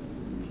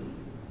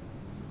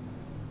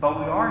 But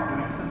we are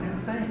doing some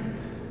new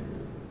things.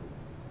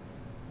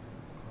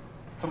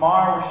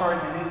 Tomorrow we're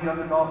starting a new young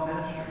adult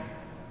ministry.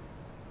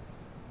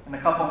 In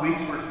a couple of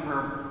weeks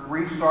we're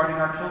restarting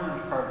our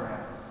children's program.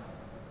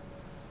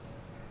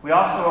 We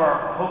also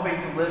are hoping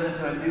to live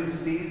into a new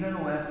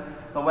season with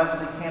the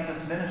Wesley Campus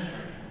Ministry.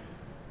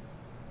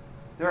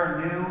 There are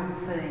new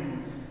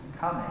things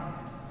coming.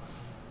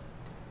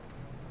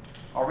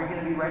 Are we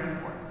going to be ready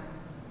for it?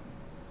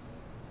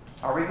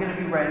 Are we going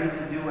to be ready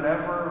to do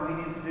whatever we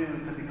need to do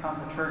to become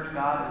the church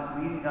God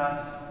is leading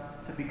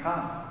us to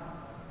become?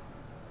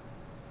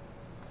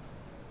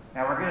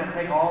 Now we're going to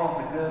take all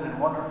of the good and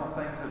wonderful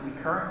things that we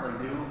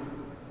currently do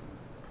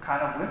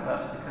kind of with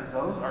us because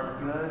those are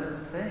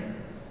good things.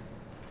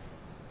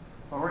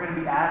 But we're going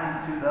to be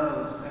adding to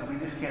those, and we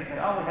just can't say,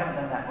 oh, we haven't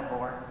done that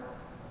before.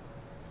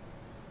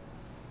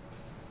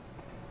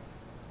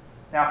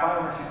 Now, if I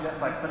were to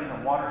suggest like putting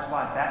a water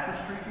slide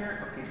baptistry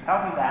here, okay,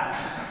 tell me that.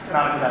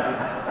 Not a good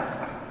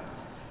idea.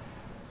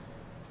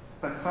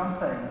 But some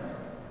things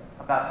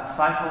about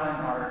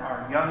discipling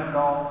our young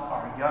adults,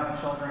 our young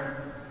children,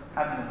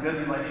 having a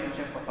good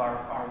relationship with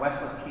our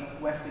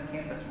Wesley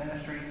Campus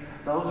Ministry,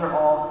 those are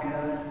all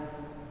good,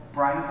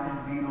 bright,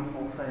 and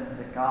beautiful things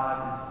that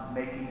God is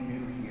making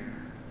new here.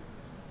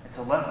 And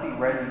so let's be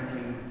ready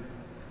to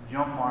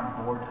jump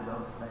on board to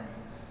those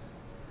things.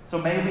 So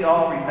may we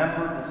all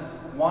remember this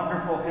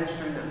wonderful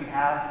history that we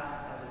have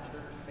as a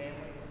church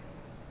family.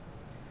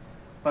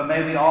 But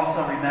may we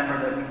also remember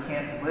that we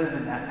can't live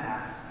in that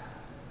past.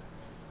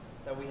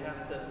 That we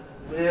have to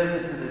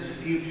live into this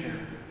future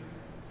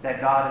that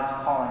God is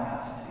calling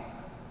us to.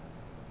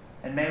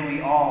 And may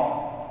we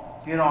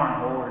all get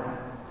on board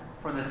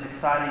for this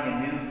exciting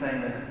and new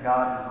thing that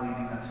God is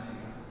leading us to.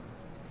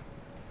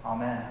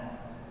 Amen.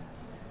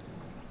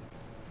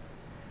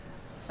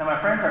 Now, my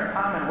friends, our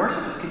time in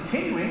worship is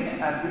continuing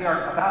as we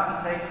are about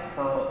to take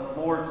the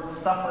Lord's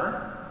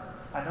Supper.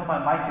 I know my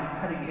mic is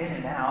cutting in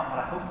and out, but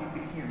I hope you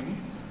can hear me.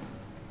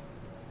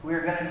 We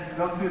are going to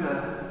go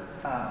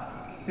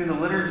through the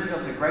liturgy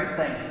of the Great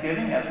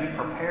Thanksgiving as we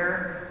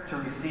prepare to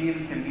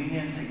receive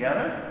communion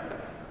together.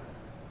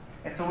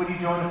 And so would you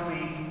join with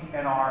me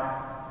in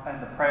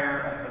the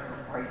prayer of the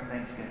Great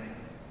Thanksgiving?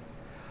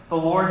 The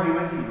Lord be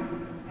with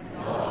you.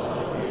 And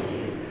also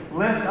with you.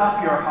 Lift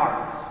up your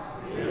hearts.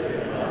 We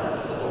lift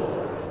up the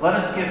Lord. Let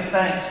us give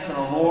thanks to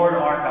the Lord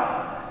our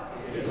God.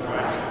 It is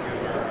right to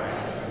give our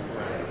thanks and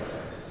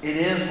praise. It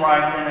is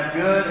right and a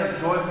good and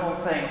joyful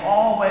thing,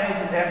 always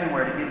and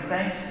everywhere, to give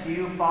thanks to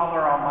you,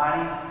 Father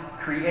Almighty,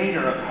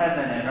 Creator of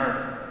heaven and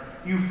earth.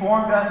 You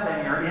formed us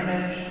in your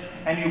image,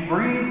 and you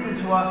breathed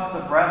into us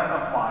the breath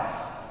of life.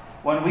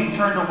 When we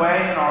turned away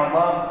and our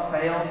love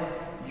failed,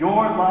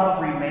 your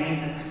love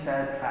remained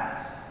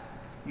steadfast.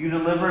 You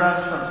delivered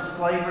us from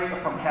slavery,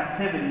 from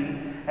captivity,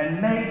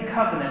 and made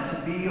covenant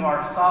to be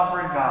our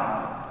sovereign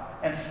God,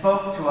 and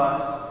spoke to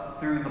us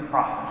through the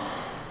prophets.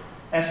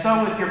 And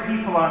so with your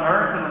people on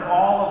earth and with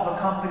all of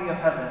the company of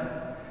heaven,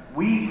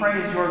 we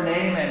praise your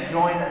name and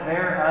join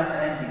their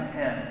unending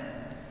hymn.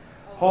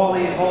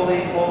 Holy,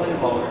 holy, holy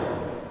Lord,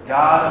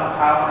 God of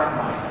power and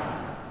might,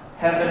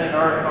 heaven and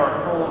earth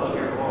are full of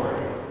your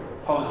glory.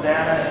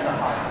 Hosanna in the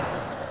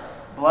highest.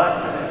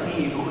 Blessed is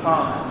he who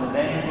comes in the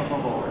name of the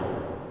Lord.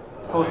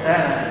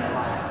 Hosanna in the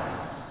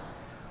highest.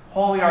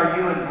 Holy are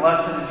you and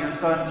blessed is your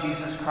Son,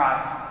 Jesus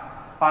Christ.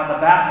 By the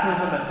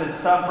baptism of his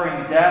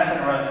suffering, death,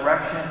 and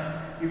resurrection,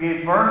 you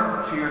gave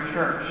birth to your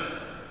church.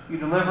 You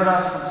delivered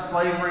us from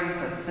slavery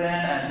to sin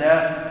and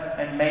death,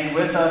 and made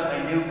with us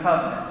a new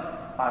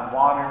covenant by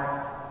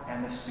water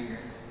and the Spirit.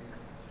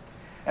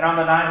 And on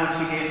the night which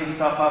he gave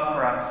himself up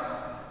for us,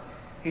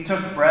 he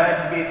took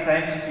bread, he gave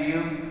thanks to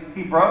you,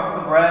 he broke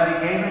the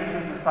bread, he gave it to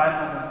his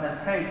disciples and said,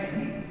 "Take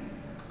and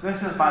eat.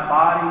 This is my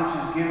body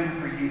which is given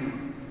for you.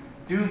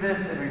 Do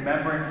this in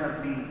remembrance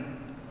of me."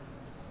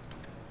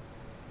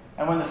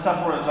 And when the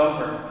supper was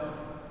over,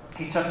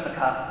 he took the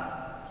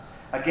cup.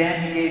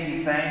 Again he gave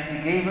you thanks, he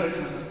gave it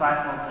to his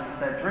disciples, and he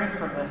said, "Drink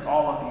from this,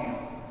 all of you.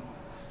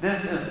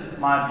 This is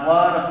my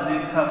blood of the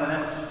new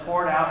covenant, which is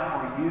poured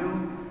out for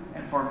you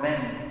and for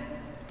many,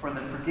 for the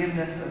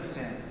forgiveness of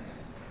sins.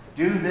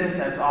 Do this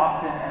as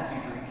often as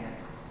you drink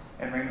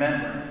it, in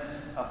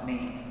remembrance of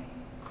me."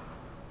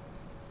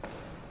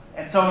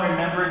 And so in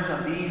remembrance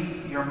of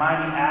these, your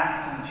mighty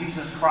acts in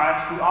Jesus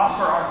Christ, we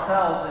offer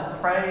ourselves in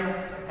praise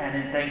and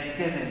in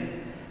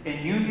thanksgiving, in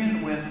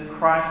union with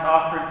Christ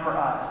offered for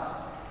us,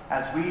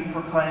 as we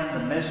proclaim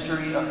the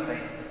mystery of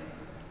faith.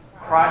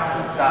 Christ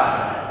has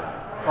died.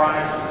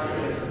 Christ is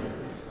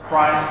risen.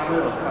 Christ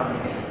will come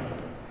again.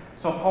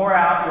 So pour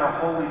out your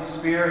Holy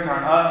Spirit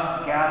on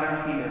us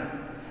gathered here,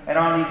 and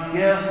on these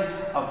gifts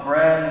of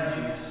bread and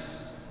juice.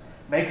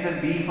 Make them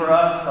be for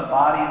us the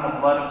body and the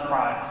blood of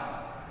Christ,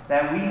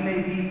 that we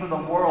may be for the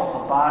world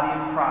the body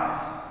of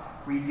Christ,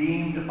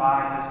 redeemed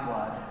by his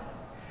blood.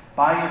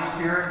 By your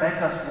Spirit,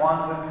 make us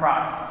one with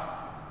Christ.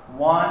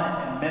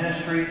 one in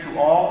ministry to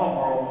all the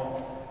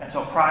world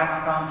until Christ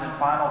comes in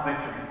final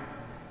victory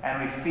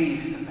and we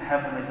feast at the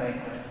heavenly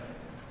banquet.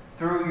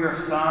 Through your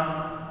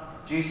Son,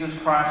 Jesus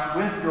Christ,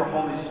 with your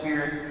Holy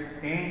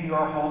Spirit in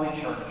your holy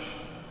church,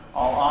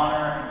 all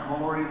honor and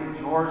glory is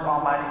yours,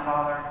 Almighty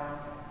Father,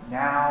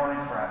 now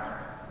and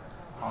forever.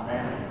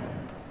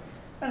 Amen.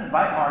 I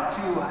invite our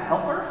two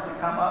helpers to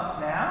come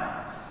up now.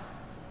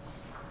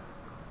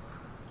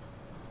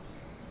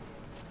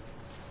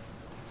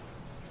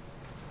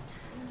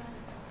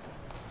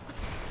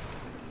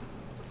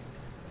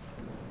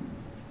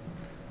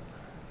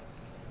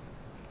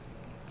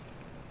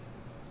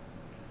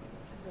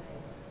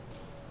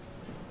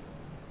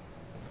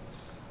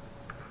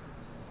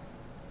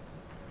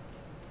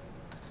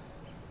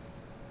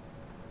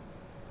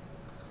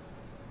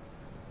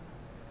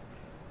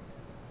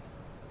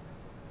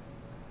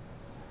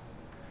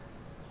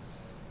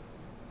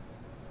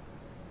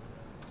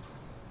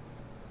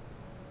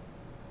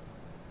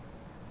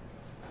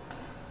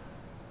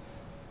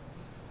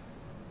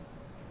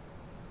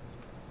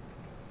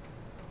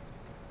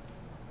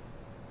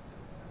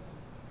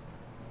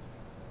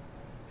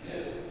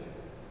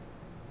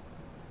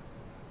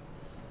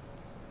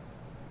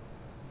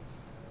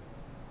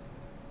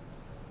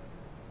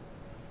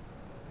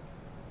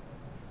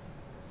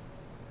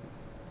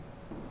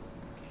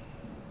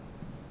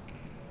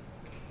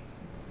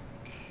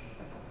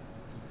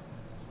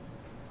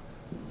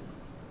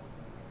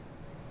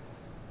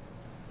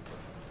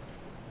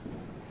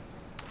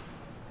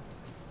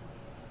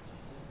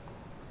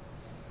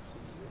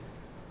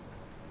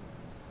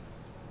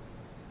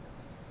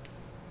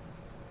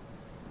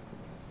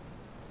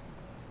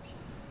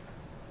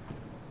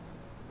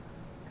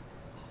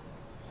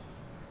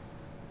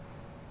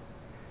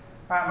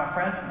 All right, my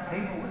friends, the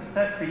table is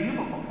set for you,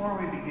 but before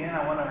we begin,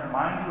 I want to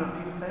remind you a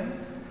few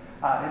things.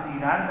 In the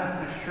United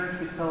Methodist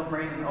Church, we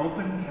celebrate an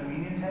open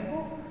communion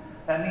table.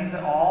 That means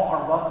that all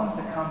are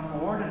welcome to come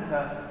forward and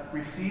to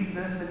receive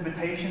this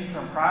invitation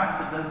from Christ.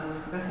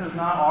 This is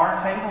not our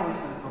table,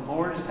 this is the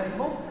Lord's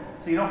table.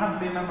 So you don't have to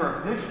be a member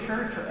of this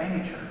church or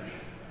any church.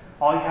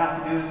 All you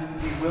have to do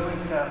is be willing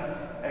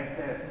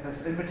to,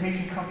 this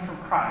invitation comes from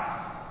Christ.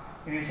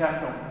 You just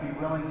have to be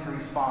willing to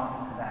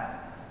respond to that.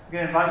 We're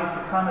going to invite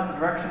you to come at the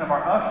direction of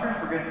our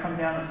ushers. We're going to come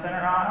down the center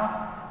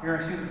aisle. You're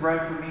going to receive the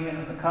bread from me and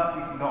then the cup.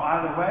 You can go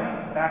either way,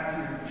 back to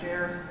your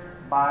chair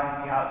by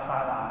the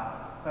outside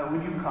aisle. But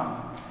would you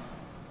come?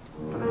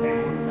 For the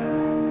table is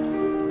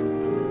set.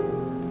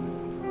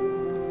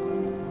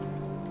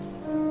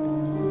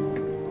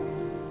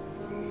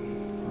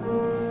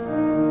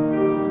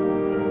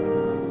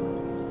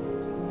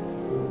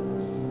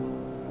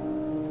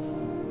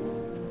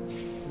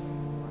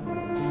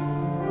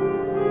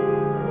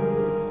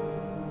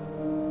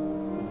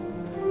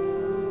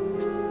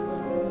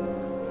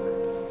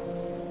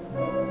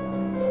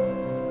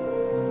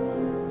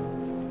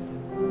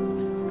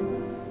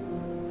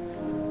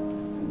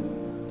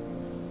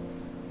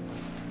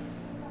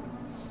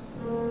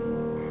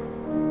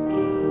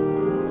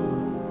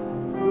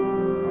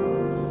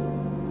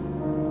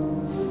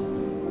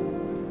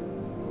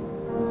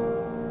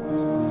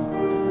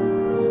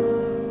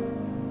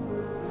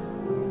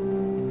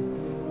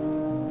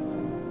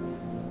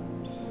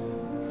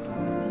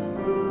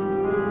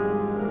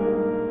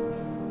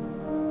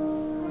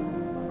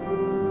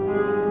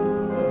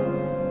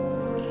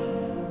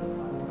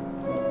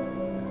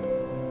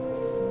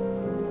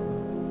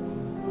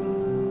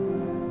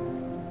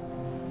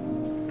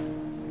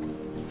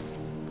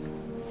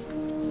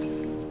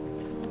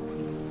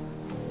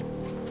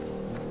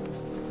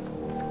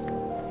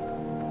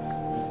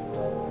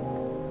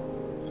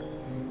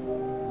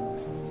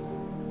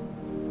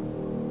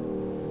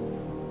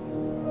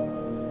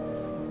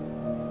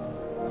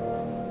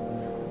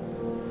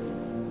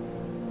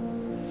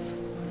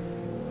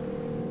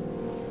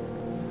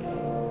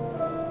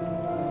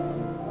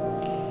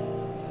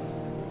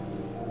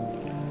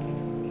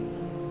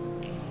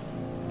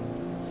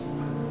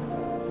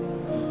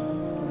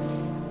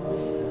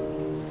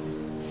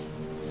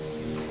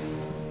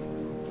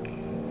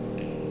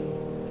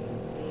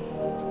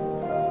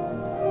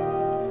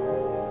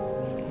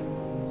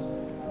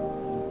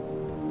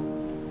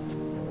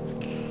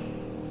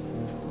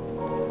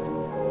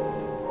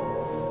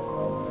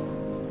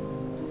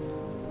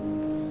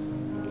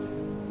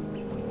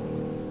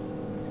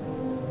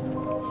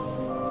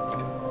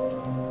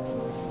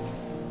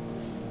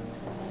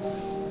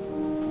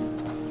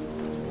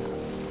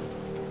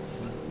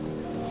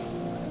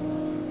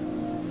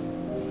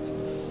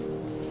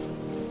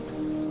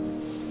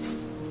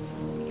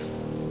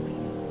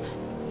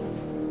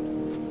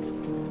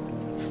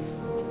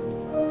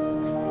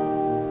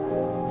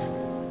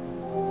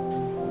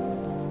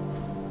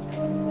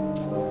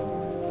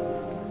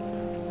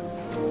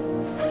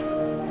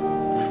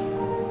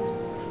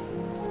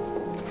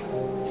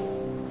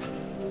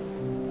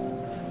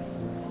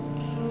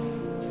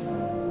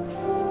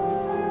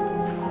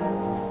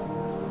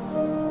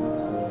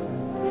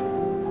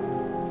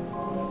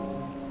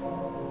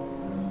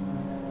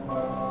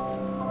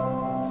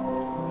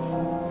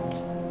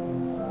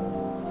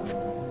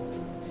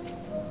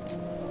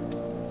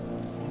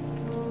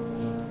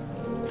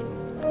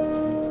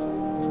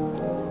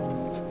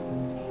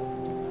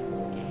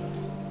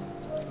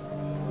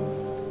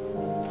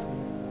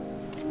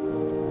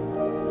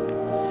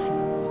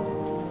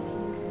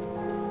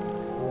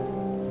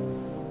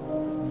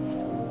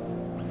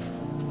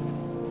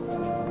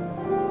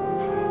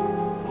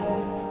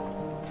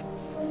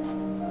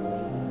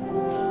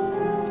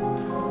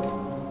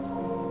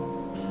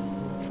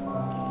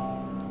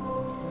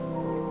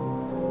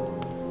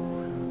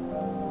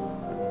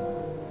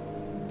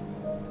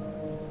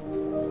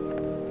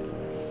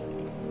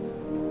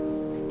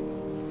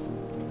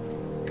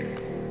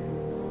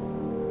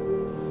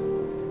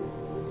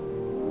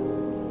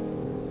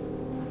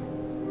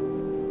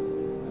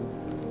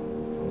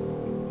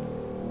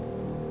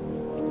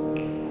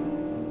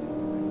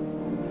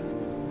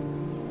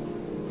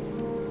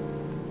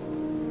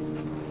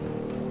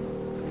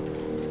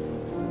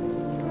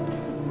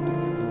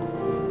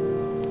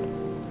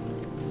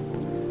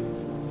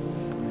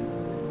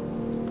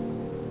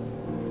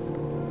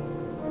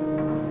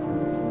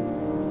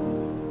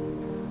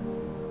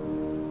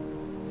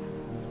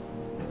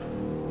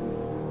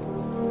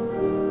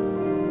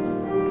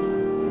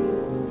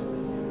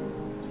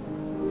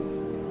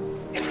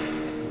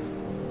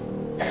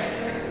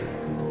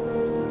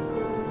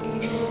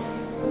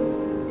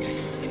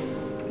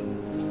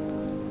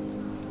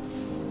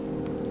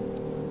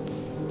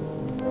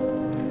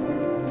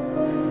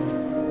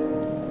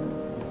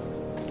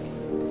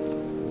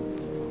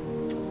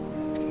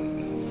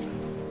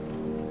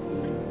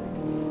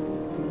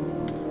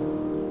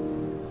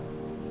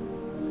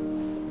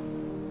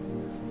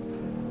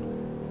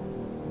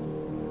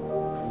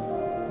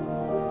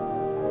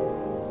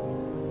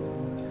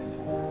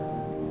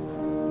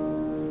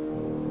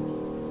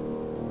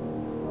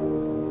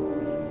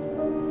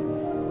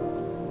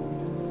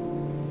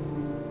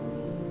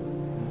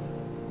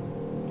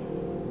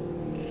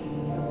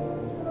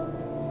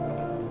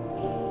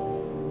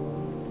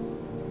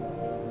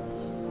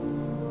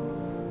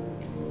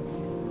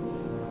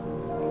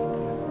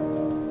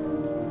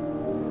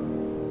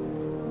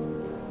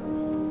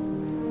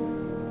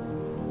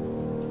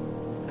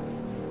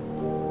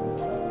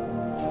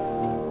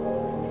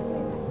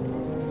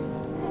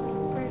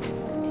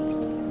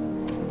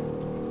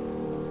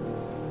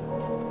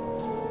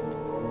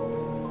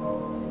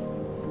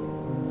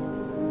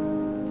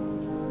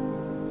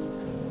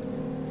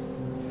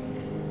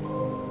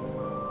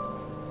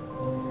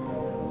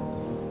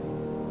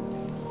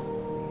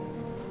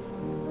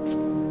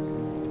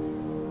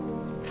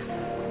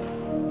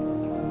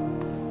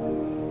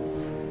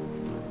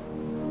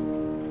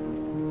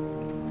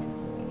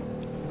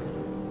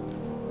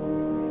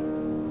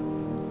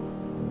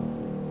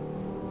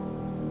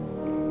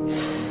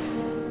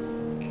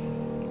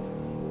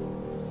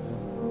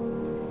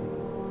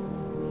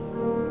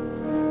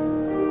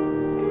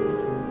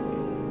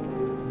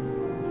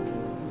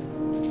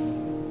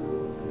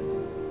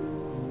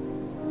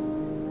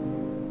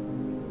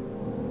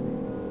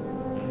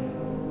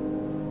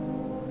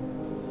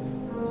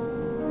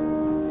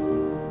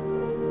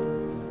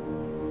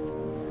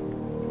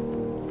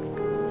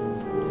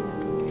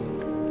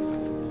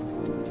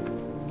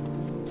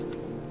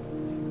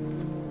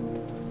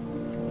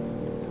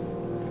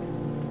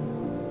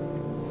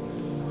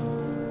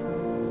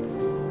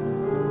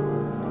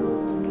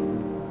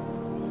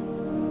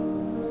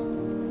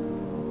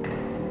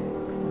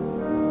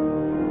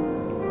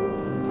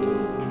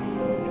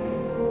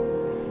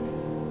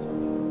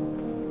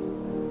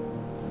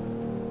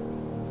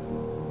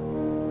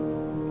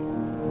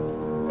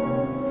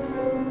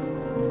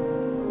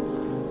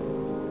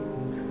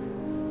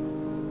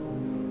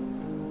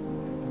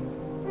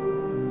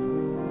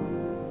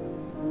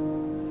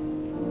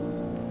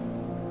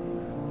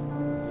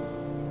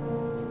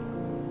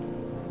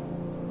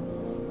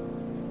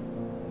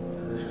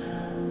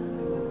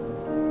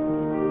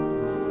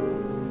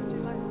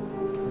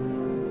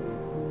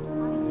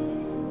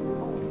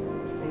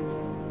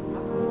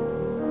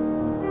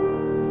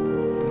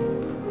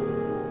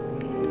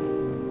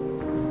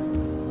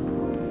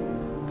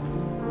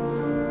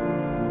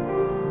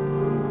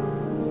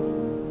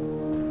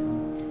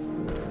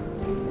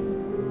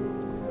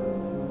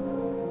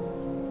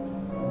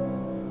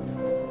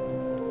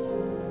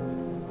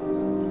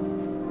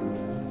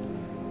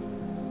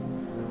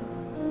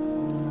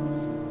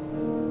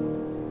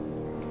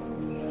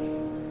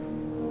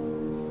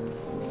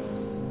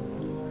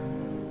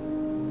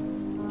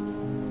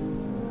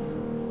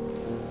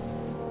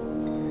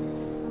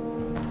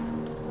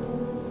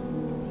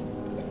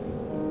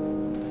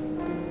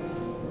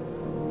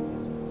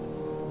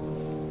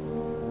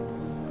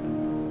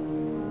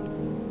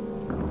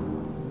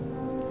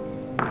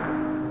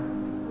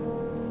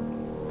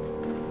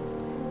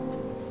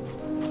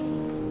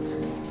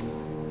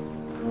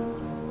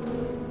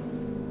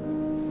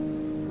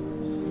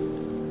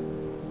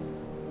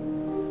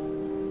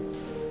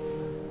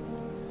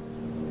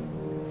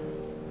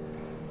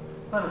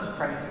 Let us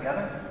pray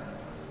together.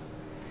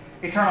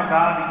 Eternal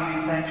God, we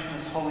give you thanks for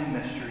this holy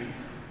mystery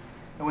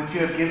in which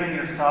you have given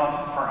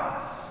yourself for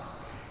us.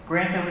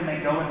 Grant that we may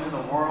go into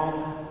the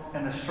world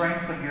in the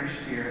strength of your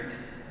Spirit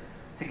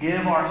to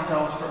give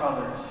ourselves for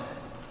others.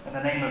 In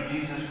the name of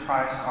Jesus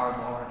Christ our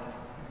Lord.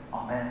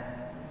 Amen.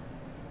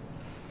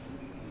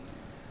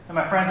 And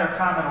my friends, our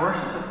time in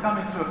worship is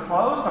coming to a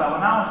close, but I would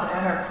not want to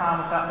end our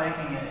time without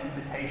making an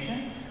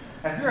invitation.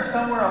 If you're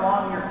somewhere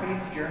along your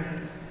faith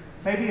journey,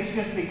 maybe it's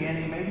just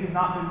beginning, maybe you've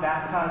not been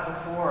baptized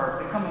before,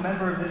 or become a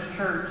member of this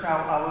church,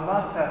 I would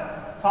love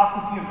to talk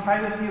with you and pray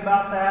with you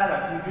about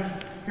that. If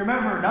you're a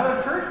member of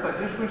another church but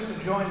just wish to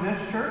join this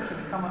church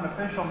and become an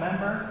official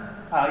member,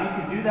 you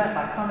can do that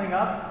by coming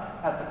up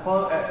at the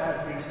close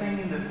as we're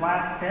singing this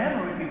last hymn,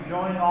 or we can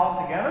join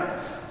all together,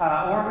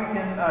 or we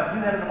can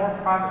do that in a more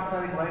private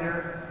setting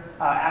later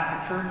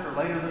after church or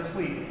later this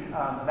week.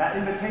 That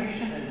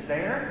invitation is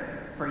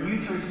there for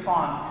you to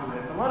respond to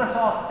it. But let us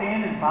all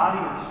stand in body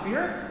or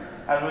spirit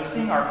as we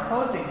sing our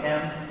closing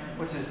hymn,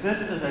 which is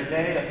 "This is a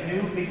Day of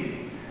New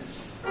Beginnings."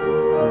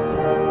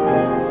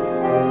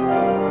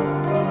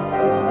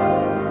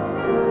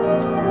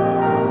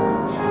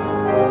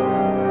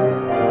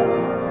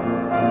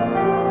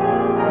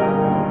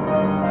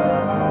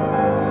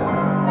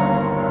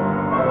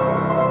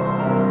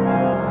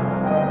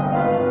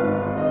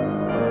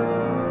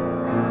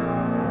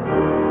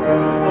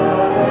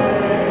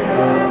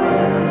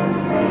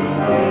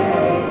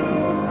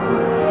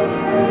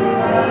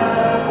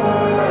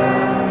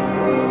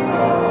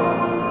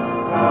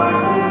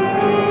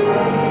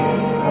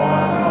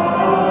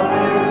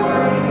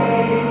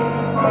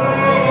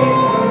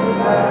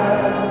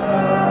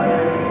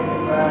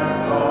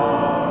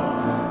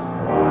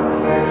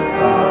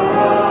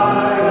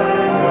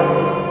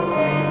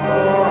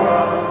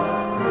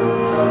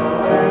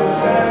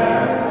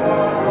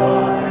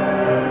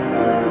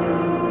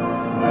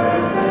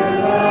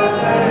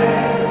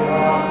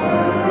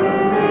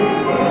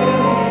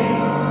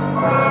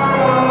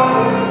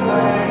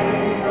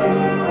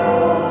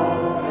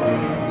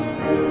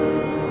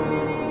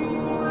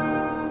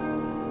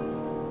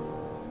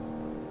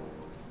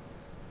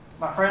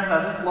 My friends,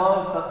 I just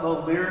love the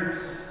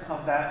lyrics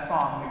of that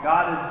song. That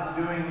God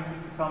is doing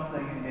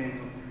something new.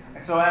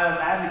 And so as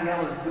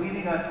Abigail is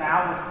leading us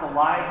out with the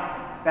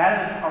light,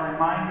 that is a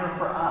reminder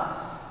for us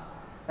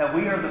that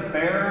we are the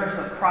bearers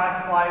of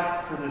Christ's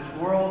light for this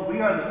world.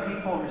 We are the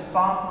people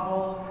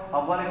responsible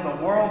of letting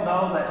the world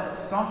know that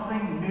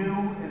something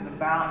new is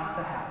about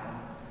to happen.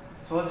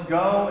 So let's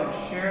go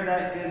and share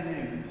that good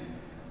news,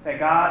 that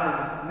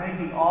God is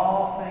making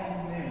all things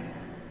new.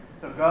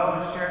 So go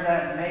and share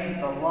that, and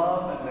may the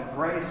love and the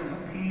grace and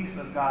the peace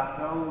of God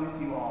go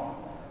with you all.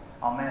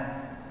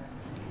 Amen.